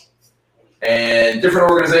space, and different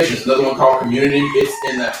organizations. Another one called Community.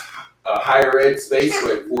 It's in the higher ed space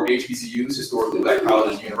for HBCUs, historically black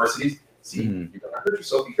colleges and universities. See, you're gonna hurt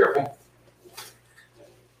yourself. Be careful.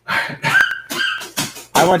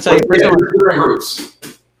 I want to tell you, different groups.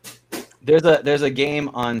 There's a game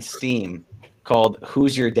on Steam called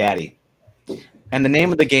Who's Your Daddy, and the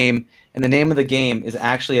name of the game is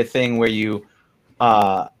actually a thing where you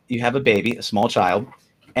have a baby, a small child,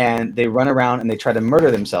 and they run around and they try to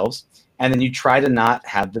murder themselves, and then you try to not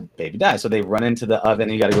have the baby die. So they run into the oven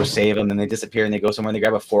and you got to go save them, and they disappear and they go somewhere and they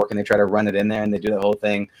grab a fork and they try to run it in there and they do the whole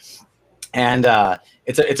thing. And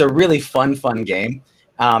it's a really fun game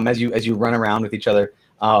as you run around with each other.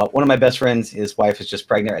 One of my best friends, his wife is just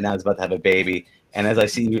pregnant right now, is about to have a baby, and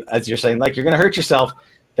as you're saying, like, you're gonna hurt yourself,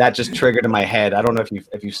 that just triggered in my head. I don't know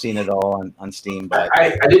if you've seen it all on Steam, but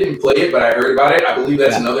I didn't play it, but I heard about it. I believe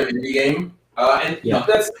that's another indie game. You know,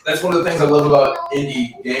 that's one of the things I love about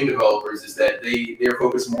indie game developers is that they're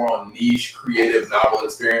focused more on niche, creative, novel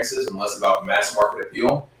experiences and less about mass market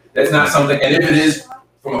appeal. That's not something, and if it is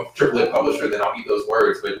from a AAA publisher, then I'll eat those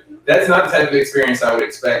words. But that's not the type of experience I would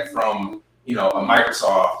expect from, you know, a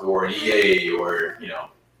Microsoft or an EA or, you know,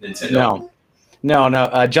 Nintendo.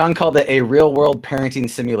 No. John called it a real-world parenting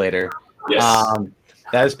simulator. Yes.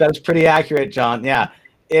 That's pretty accurate, John. Yeah.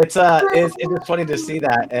 It's just funny to see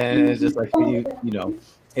that, and it's just like you know,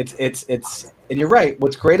 it's and you're right.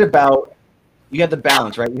 What's great about, you have the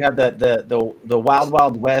balance, right? You have the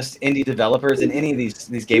wild west indie developers in any of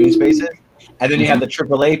these gaming spaces, and then you have the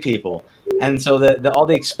AAA people, and so all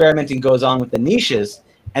the experimenting goes on with the niches,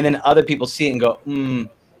 and then other people see it and go,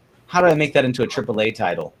 how do I make that into a AAA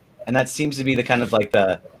title? And that seems to be the kind of like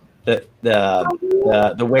the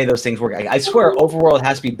way those things work. I swear, Overworld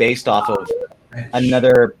has to be based off of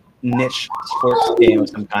another niche sports game of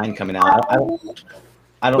some kind coming out.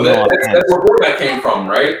 I don't know. That's where Fortnite came from,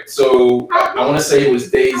 right? So I want to say it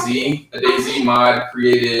was DayZ. A DayZ mod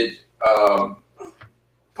created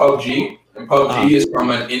PUBG, and PUBG is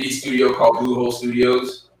from an indie studio called Bluehole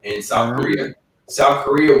Studios in South Korea. South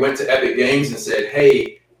Korea went to Epic Games and said,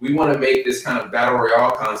 "Hey, we want to make this kind of battle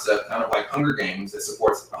royale concept, kind of like Hunger Games, that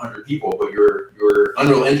supports 100 people, but your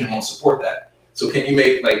Unreal Engine won't support that. So can you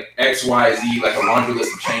make like X, Y, Z, like a laundry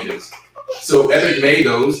list of changes?" So Epic made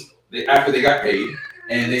those after they got paid,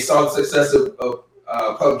 and they saw the success of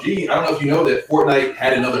PUBG. I don't know if you know that Fortnite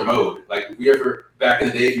had another mode. Like, if you ever, back in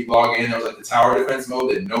the day, if you log in, there was like the tower defense mode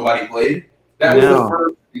that nobody played. That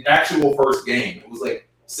was the actual first game. It was like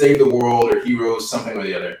Save the World or Heroes, something or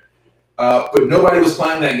the other. But nobody was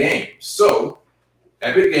playing that game. So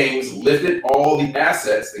Epic Games lifted all the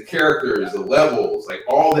assets, the characters, the levels, like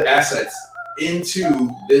all the assets into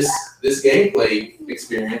this gameplay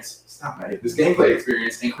experience. This gameplay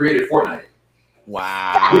experience, and created Fortnite.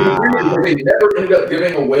 Wow. They never ended up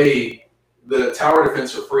giving away the tower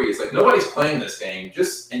defense for free. It's like, nobody's playing this game.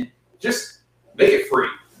 Just make it free.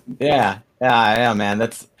 Yeah, man.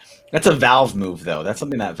 That's a Valve move, though. That's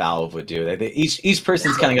something that Valve would do. Each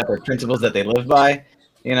person's kind of got their principles that they live by,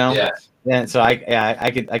 you know. Yeah. And so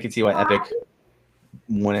I could see why Epic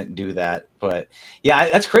wouldn't do that. But yeah,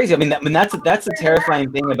 that's crazy. I mean, that's the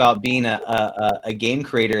terrifying thing about being a game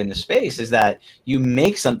creator in the space, is that you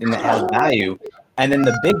make something that has value, and then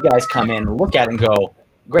the big guys come in, look at it, and go,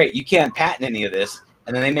 "Great, you can't patent any of this,"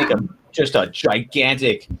 and then they make just a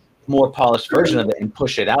gigantic, more polished version of it and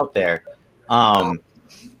push it out there.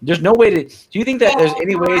 There's no way to. Do you think that there's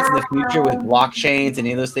any ways in the future with blockchains and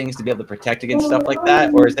any of those things to be able to protect against stuff like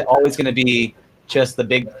that, or is it always going to be just the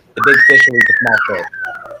big fish will eat the small fish?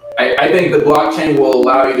 I think the blockchain will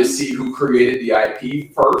allow you to see who created the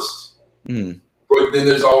IP first. But then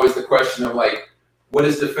there's always the question of, like, what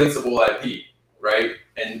is defensible IP, right?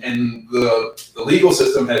 And the legal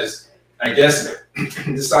system has, I guess,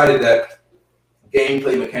 decided that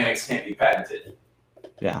gameplay mechanics can't be patented.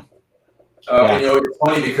 Yeah. You know, it's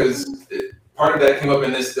funny because part of that came up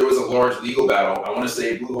in this. There was a large legal battle. I want to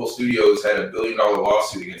say Bluehole Studios had $1 billion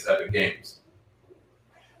lawsuit against Epic Games.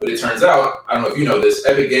 But it turns out, I don't know if you know this,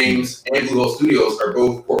 Epic Games and Bluehole Studios are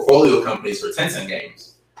both portfolio companies for Tencent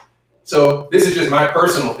Games. So this is just my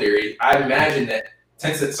personal theory. I imagine that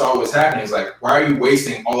Tencent saw what was happening. It's like, why are you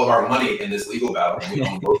wasting all of our money in this legal battle? And we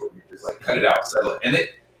own both of you. Just like, cut it out, settle it. And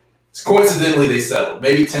coincidentally, they settled.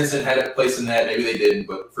 Maybe Tencent had a place in that. Maybe they didn't,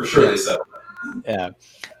 but for sure they settled. Yeah.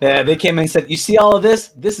 They came in and said, "You see all of this?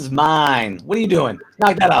 This is mine. What are you doing?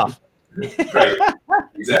 Knock that off." Right.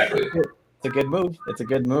 Exactly. It's a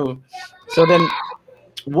good move. So then,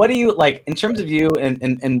 what do you like in terms of you and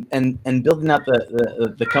building out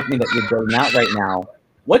the company that you're building out right now?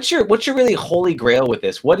 what's your really holy grail with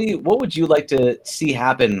this? What would you like to see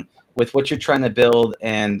happen with what you're trying to build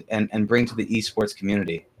and bring to the esports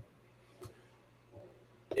community?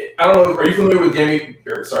 I don't know. Are you familiar with Gary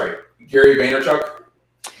Vaynerchuk? Gary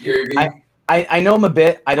V? I know him a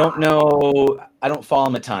bit. I don't follow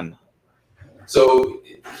him a ton. So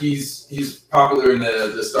he's popular in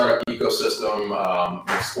the startup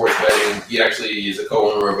ecosystem, sports betting. He actually is a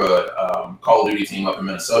co-owner of a Call of Duty team up in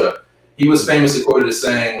Minnesota. He was famously quoted as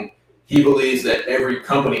saying he believes that every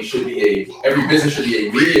business should be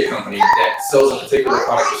a media company that sells a particular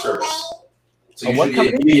product or service. So you should be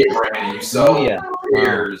a media brand and you sell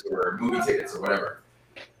shares or movie tickets or whatever.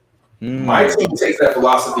 My team takes that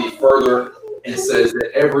philosophy further and says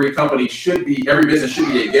that every business should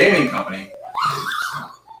be a gaming company.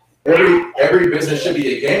 Every business should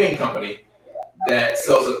be a gaming company that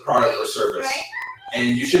sells a product or service.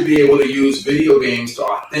 And you should be able to use video games to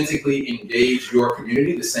authentically engage your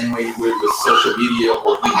community the same way you would with social media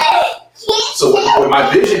or email. So what my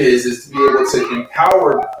vision is to be able to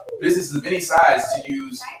empower businesses of any size to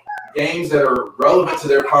use games that are relevant to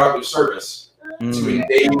their product or service to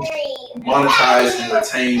engage, monetize, and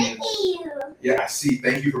retain. Yeah, I see.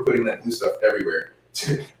 Thank you for putting that blue stuff everywhere.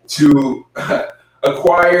 To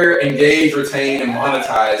acquire, engage, retain, and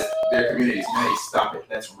monetize their communities. Hey, stop it.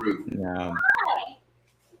 That's rude.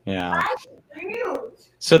 Yeah.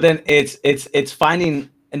 So then it's finding,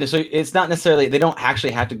 and so it's not necessarily, they don't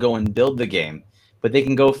actually have to go and build the game, but they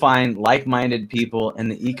can go find like-minded people in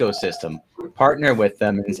the ecosystem, partner with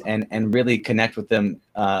them, and really connect with them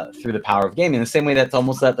through the power of gaming. The same way that's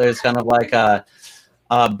almost that there's kind of like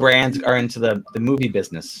brands are into the movie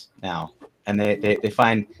business now, and they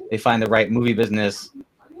find the right movie business,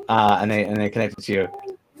 and they connect with you.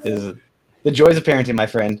 Is the joys of parenting, my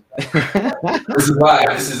friend. This is why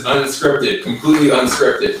this is unscripted, completely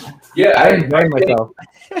unscripted. Yeah, I enjoy myself.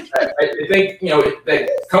 I think that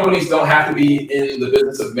companies don't have to be in the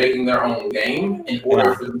business of making their own game in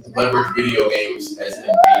order for them to leverage video games as an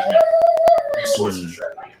engagement resource and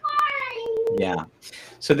strategy. Yeah.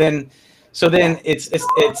 So then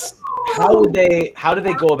it's how do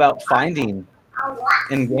they go about finding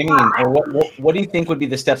in gaming, or what do you think would be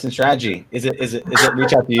the steps and strategy? Is it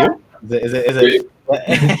reach out to you? Is it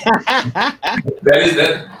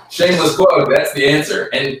that shameless plug? That's the answer.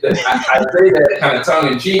 And I say that kind of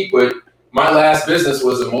tongue in cheek, but my last business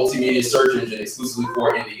was a multimedia search engine exclusively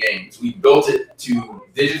for indie games. We built it to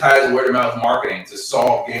digitize word of mouth marketing to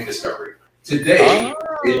solve game discovery. Today,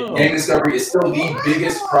 game discovery is still the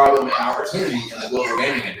biggest problem and opportunity in the global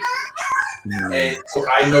gaming industry. And so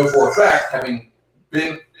I know for a fact, having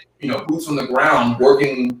been boots on the ground,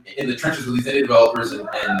 working in the trenches with these indie developers and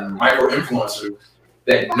micro influencers,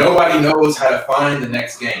 that nobody knows how to find the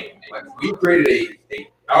next game. Like, we created a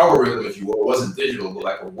algorithm, if you will. It wasn't digital, but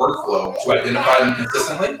like a workflow to identify them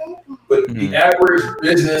consistently. But the average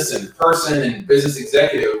business and person and business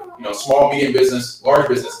executive, small, medium business, large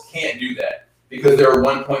business, can't do that because there are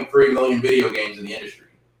 1.3 million video games in the industry.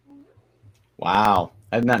 Wow,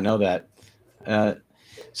 I did not know that.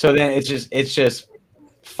 So then it's just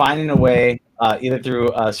finding a way, either through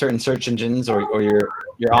certain search engines or your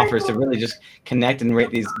offers, to really just connect and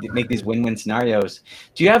make these win-win scenarios.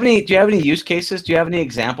 Do you have any use cases? Do you have any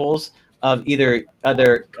examples of either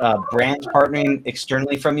other brands partnering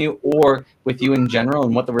externally from you or with you in general,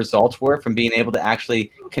 and what the results were from being able to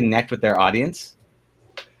actually connect with their audience?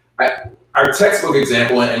 Our textbook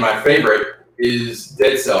example and my favorite is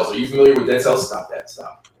Dead Cells. Are you familiar with Dead Cells? Stop.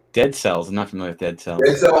 Dead Cells. I'm not familiar with Dead Cells.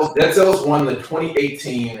 Dead Cells won the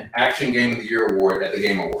 2018 Action Game of the Year award at the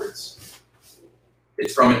Game Awards.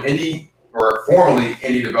 It's from an formerly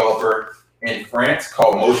indie developer in France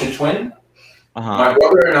called Motion Twin. My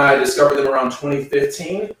brother and I discovered them around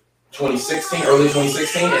 2015, 2016, early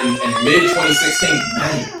 2016, and mid 2016.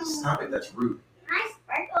 Man, stop it, that's rude.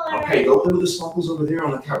 Okay, go play with the sparkles over there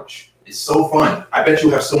on the couch. It's so fun. I bet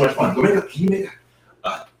you'll have so much fun. Can you make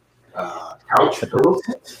a couch pillow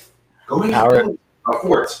tent? Go make a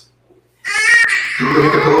fort. Can you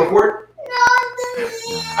make a pillow fort?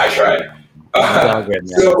 I tried.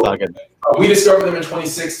 It's all good. We discovered them in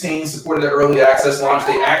 2016, supported their early access launch.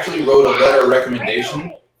 They actually wrote a letter of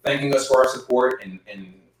recommendation thanking us for our support and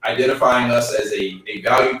identifying us as a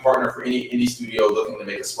valued partner for any indie studio looking to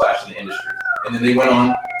make a splash in the industry. And then they went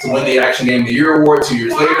on to win the Action Game of the Year award 2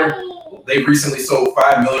 years later. They've recently sold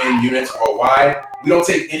 5 million units worldwide. We don't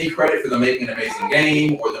take any credit for them making an amazing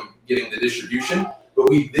game or them getting the distribution, but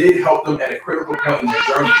we did help them at a critical point in their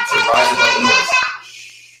journey to rise above the noise.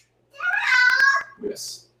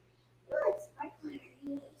 Yes.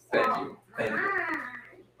 Thank you.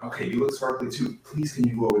 Okay, you look sparkly too. Please, can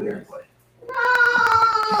you go over there and play?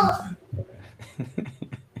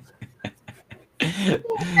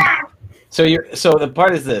 So the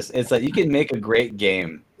part is this: it's that you can make a great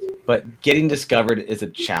game, but getting discovered is a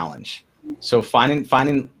challenge. So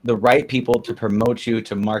finding the right people to promote you,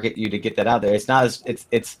 to market you, to get that out there. It's not as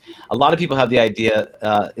it's a lot of people have the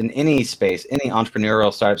idea in any space, any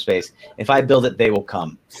entrepreneurial startup space. If I build it, they will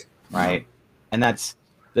come, right? And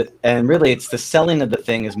and really it's the selling of the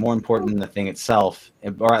thing is more important than the thing itself,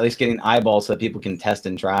 or at least getting eyeballs so that people can test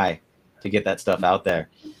and try to get that stuff out there.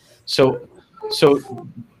 So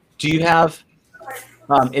do you have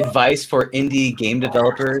advice for indie game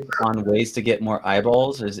developers on ways to get more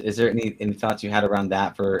eyeballs? Is there any thoughts you had around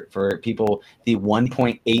that for people, the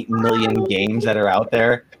 1.8 million games that are out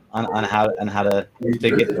there on how to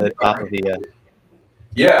get to the top of the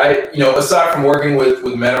Yeah, aside from working with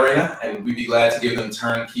MetaArena, and we'd be glad to give them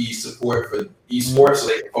turnkey support for esports so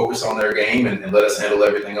they can focus on their game and let us handle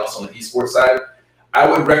everything else on the esports side, I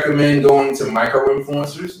would recommend going to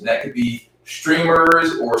micro-influencers, and that could be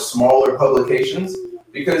streamers or smaller publications,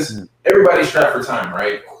 because everybody's strapped for time,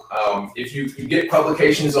 right? If you get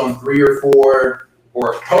publications on 3 or 4,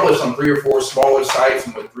 or published on 3 or 4 smaller sites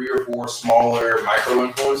and with 3 or 4 smaller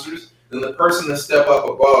micro-influencers, then the person that step up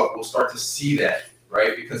above will start to see that,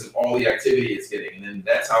 right? Because of all the activity it's getting. And then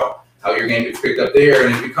that's how your game gets picked up there,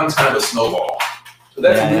 and it becomes kind of a snowball. So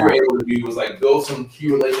that's what we were able to do, was like build some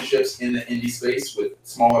key relationships in the indie space with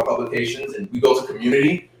smaller publications, and we built a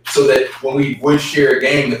community so that when we would share a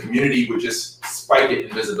game, the community would just spike it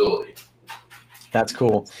in visibility. That's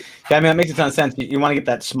cool. Yeah, I mean, that makes a ton of sense. You want to get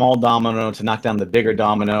that small domino to knock down the bigger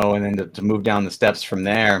domino, and then to move down the steps from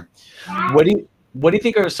there. What do you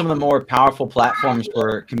think are some of the more powerful platforms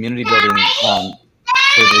for community building for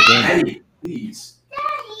the game? Daddy, please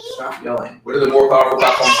stop yelling. What are the more powerful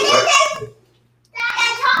platforms for what?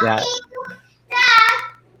 Yeah.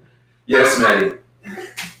 Yes, Maddie.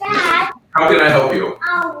 Dad, How can I help you?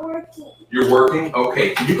 I'm working. You're working?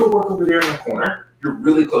 Okay. Can you go work over there in the corner? You're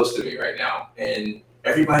really close to me right now, and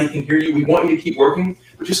everybody can hear you. We want you to keep working,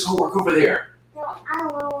 but just go work over there. No, I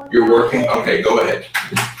won't. You're working? Okay, go ahead.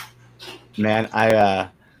 Man, I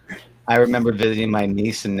remember visiting my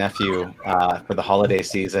niece and nephew for the holiday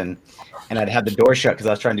season, and I'd have the door shut because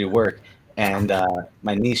I was trying to do work. And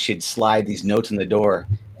my niece, she'd slide these notes in the door,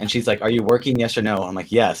 and she's like, "Are you working? Yes or no?" I'm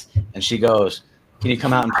like, "Yes." And she goes, "Can you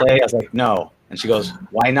come out and play?" I was like, "No." And she goes,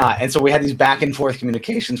 "Why not?" And so we had these back and forth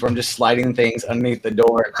communications where I'm just sliding things underneath the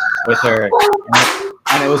door with her,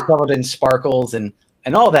 and it was covered in sparkles and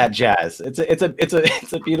all that jazz. It's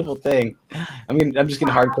a beautiful thing. I mean, I'm just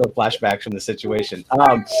getting hardcore flashbacks from the situation.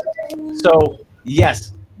 So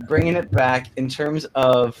yes, bringing it back in terms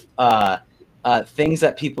of things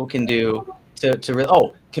that people can do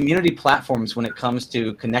to community platforms when it comes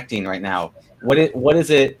to connecting right now. What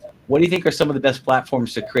do you think are some of the best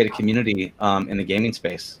platforms to create a community in the gaming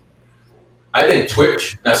space? I think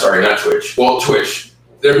Twitch. Not Twitch. Well, Twitch.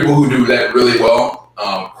 There are people who do that really well.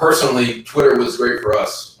 Personally, Twitter was great for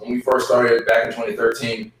us. When we first started back in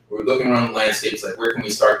 2013, we were looking around the landscapes like, where can we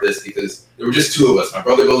start this? Because there were just 2 of us. My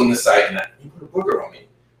brother building the site, and he put a booger on me.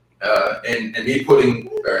 And me building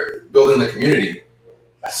the community.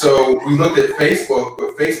 So we looked at Facebook,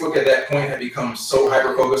 but Facebook at that point had become so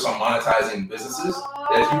hyper-focused on monetizing businesses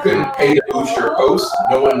that if you couldn't pay to boost your post,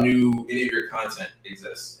 no one knew any of your content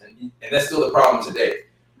exists. And that's still the problem today.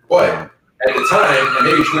 But at the time, and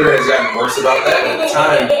maybe Twitter has gotten worse about that, but at the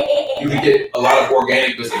time, you could get a lot of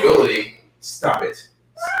organic visibility. Stop it.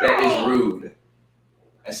 That is rude.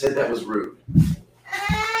 I said that was rude.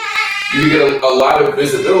 You get a lot of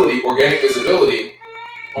visibility, organic visibility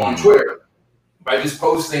on Twitter by just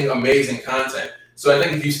posting amazing content. So I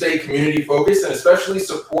think if you stay community focused and especially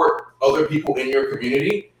support other people in your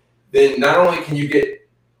community, then not only can you get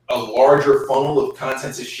a larger funnel of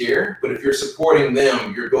content to share, but if you're supporting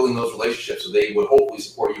them, you're building those relationships so they would hopefully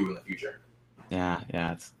support you in the future. Yeah.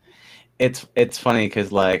 It's funny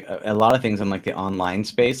because like a lot of things in like the online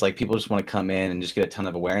space, like people just want to come in and just get a ton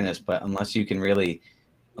of awareness, but unless you really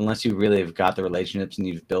have got the relationships and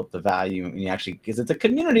you've built the value and you actually, because it's a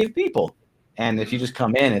community of people. And if you just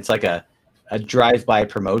come in, it's like a drive-by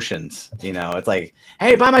promotions, it's like,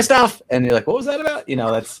 hey, buy my stuff. And you're like, what was that about?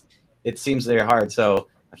 It seems very hard. So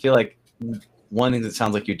I feel like one thing that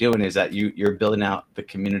sounds like you're doing is that you're building out the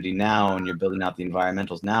community now and you're building out the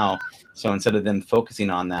environmentals now. So instead of them focusing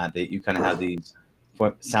on that you kind of have these,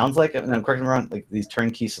 what sounds like, and I'm correct me wrong, like these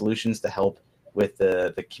turnkey solutions to help with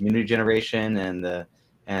the community generation and the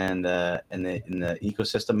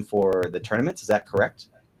ecosystem for the tournaments. Is that correct?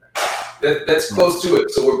 That's close to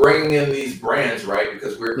it. So we're bringing in these brands, right?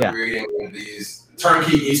 Because we're creating these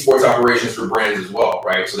turnkey esports operations for brands as well,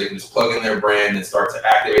 right? So they can just plug in their brand and start to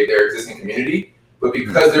activate their existing community. But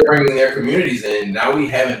because they're bringing their communities in, now we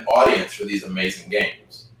have an audience for these amazing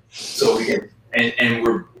games. So we can, and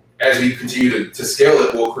we're, as we continue to scale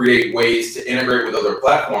it, we'll create ways to integrate with other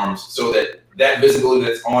platforms so that visibility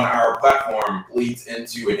that's on our platform leads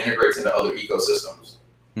into and integrates into other ecosystems.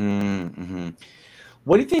 Mm-hmm.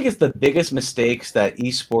 What do you think is the biggest mistakes that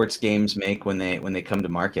esports games make when they come to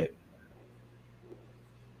market?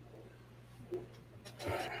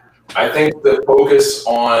 I think the focus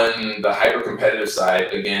on the hyper-competitive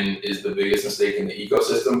side, again, is the biggest mistake in the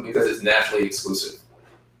ecosystem because it's naturally exclusive.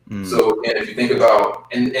 So again, if you think about,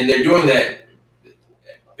 and they're doing that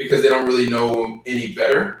because they don't really know any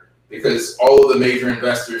better, because all of the major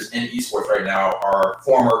investors in esports right now are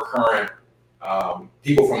former, current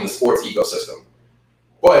people from the sports ecosystem.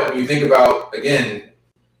 But when you think about, again,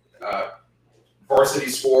 varsity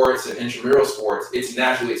sports and intramural sports, it's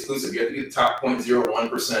naturally exclusive. You have to be the top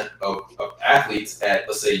 0.01% of athletes at,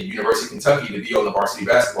 let's say, University of Kentucky to be on the varsity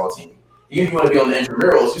basketball team. Even if you want to be on the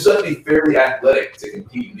intramurals, you still have to be fairly athletic to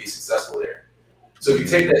compete and be successful there. So if you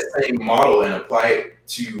take that same model and apply it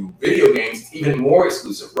to video games, it's even more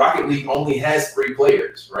exclusive. Rocket League only has 3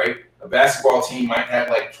 players, right? A basketball team might have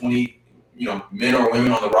like 20, men or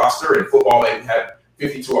women on the roster, and football might have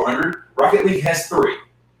 50 to 100. Rocket League has 3.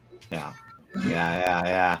 Yeah.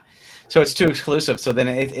 So it's too exclusive. So then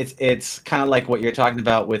it's kind of like what you're talking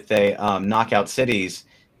about with the knockout cities,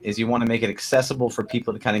 is you want to make it accessible for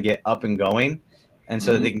people to kind of get up and going, and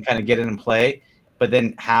so that they can kind of get in and play, but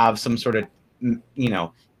then have some sort of,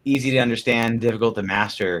 easy to understand, difficult to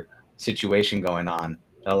master situation going on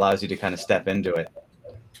that allows you to kind of step into it.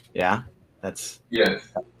 Yeah, that's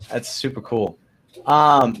super cool.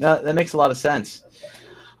 That makes a lot of sense.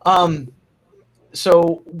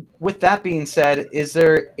 So with that being said, is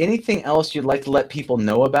there anything else you'd like to let people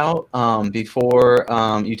know about before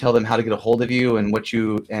you tell them how to get a hold of you and what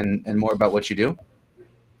you and more about what you do?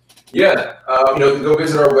 Yeah, go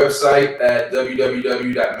visit our website at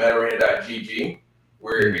www.metarena.gg.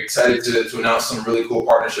 We're excited to announce some really cool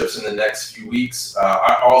partnerships in the next few weeks.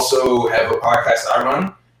 I also have a podcast I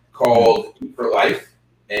run called Eat for Life,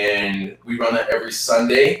 and we run that every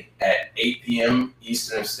Sunday at 8 p.m.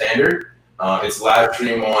 Eastern Standard. It's live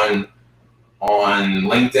stream on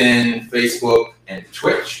LinkedIn, Facebook, and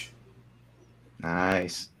Twitch.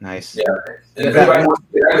 Nice. Yeah, and if anybody wants to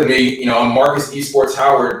get out of me, I'm Marcus Esports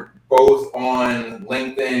Howard, both on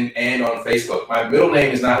LinkedIn and on Facebook. My middle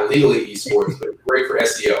name is not legally Esports, but it's great for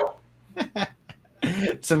SEO.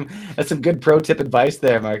 That's some good pro tip advice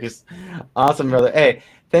there, Marcus. Awesome, brother. Hey,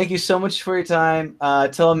 thank you so much for your time.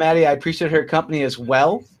 Tell Maddie I appreciate her company as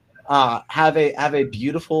well. Have a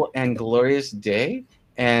beautiful and glorious day,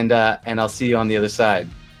 and I'll see you on the other side.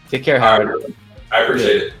 Take care, Howard. I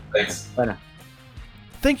appreciate it. Thanks. Bye now.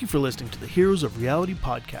 Thank you for listening to the Heroes of Reality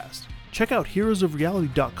podcast. Check out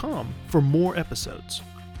heroesofreality.com for more episodes.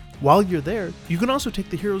 While you're there, you can also take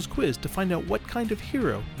the Heroes quiz to find out what kind of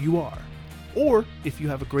hero you are. Or, if you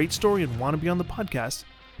have a great story and want to be on the podcast,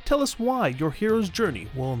 tell us why your hero's journey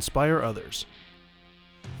will inspire others.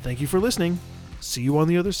 Thank you for listening. See you on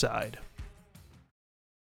the other side.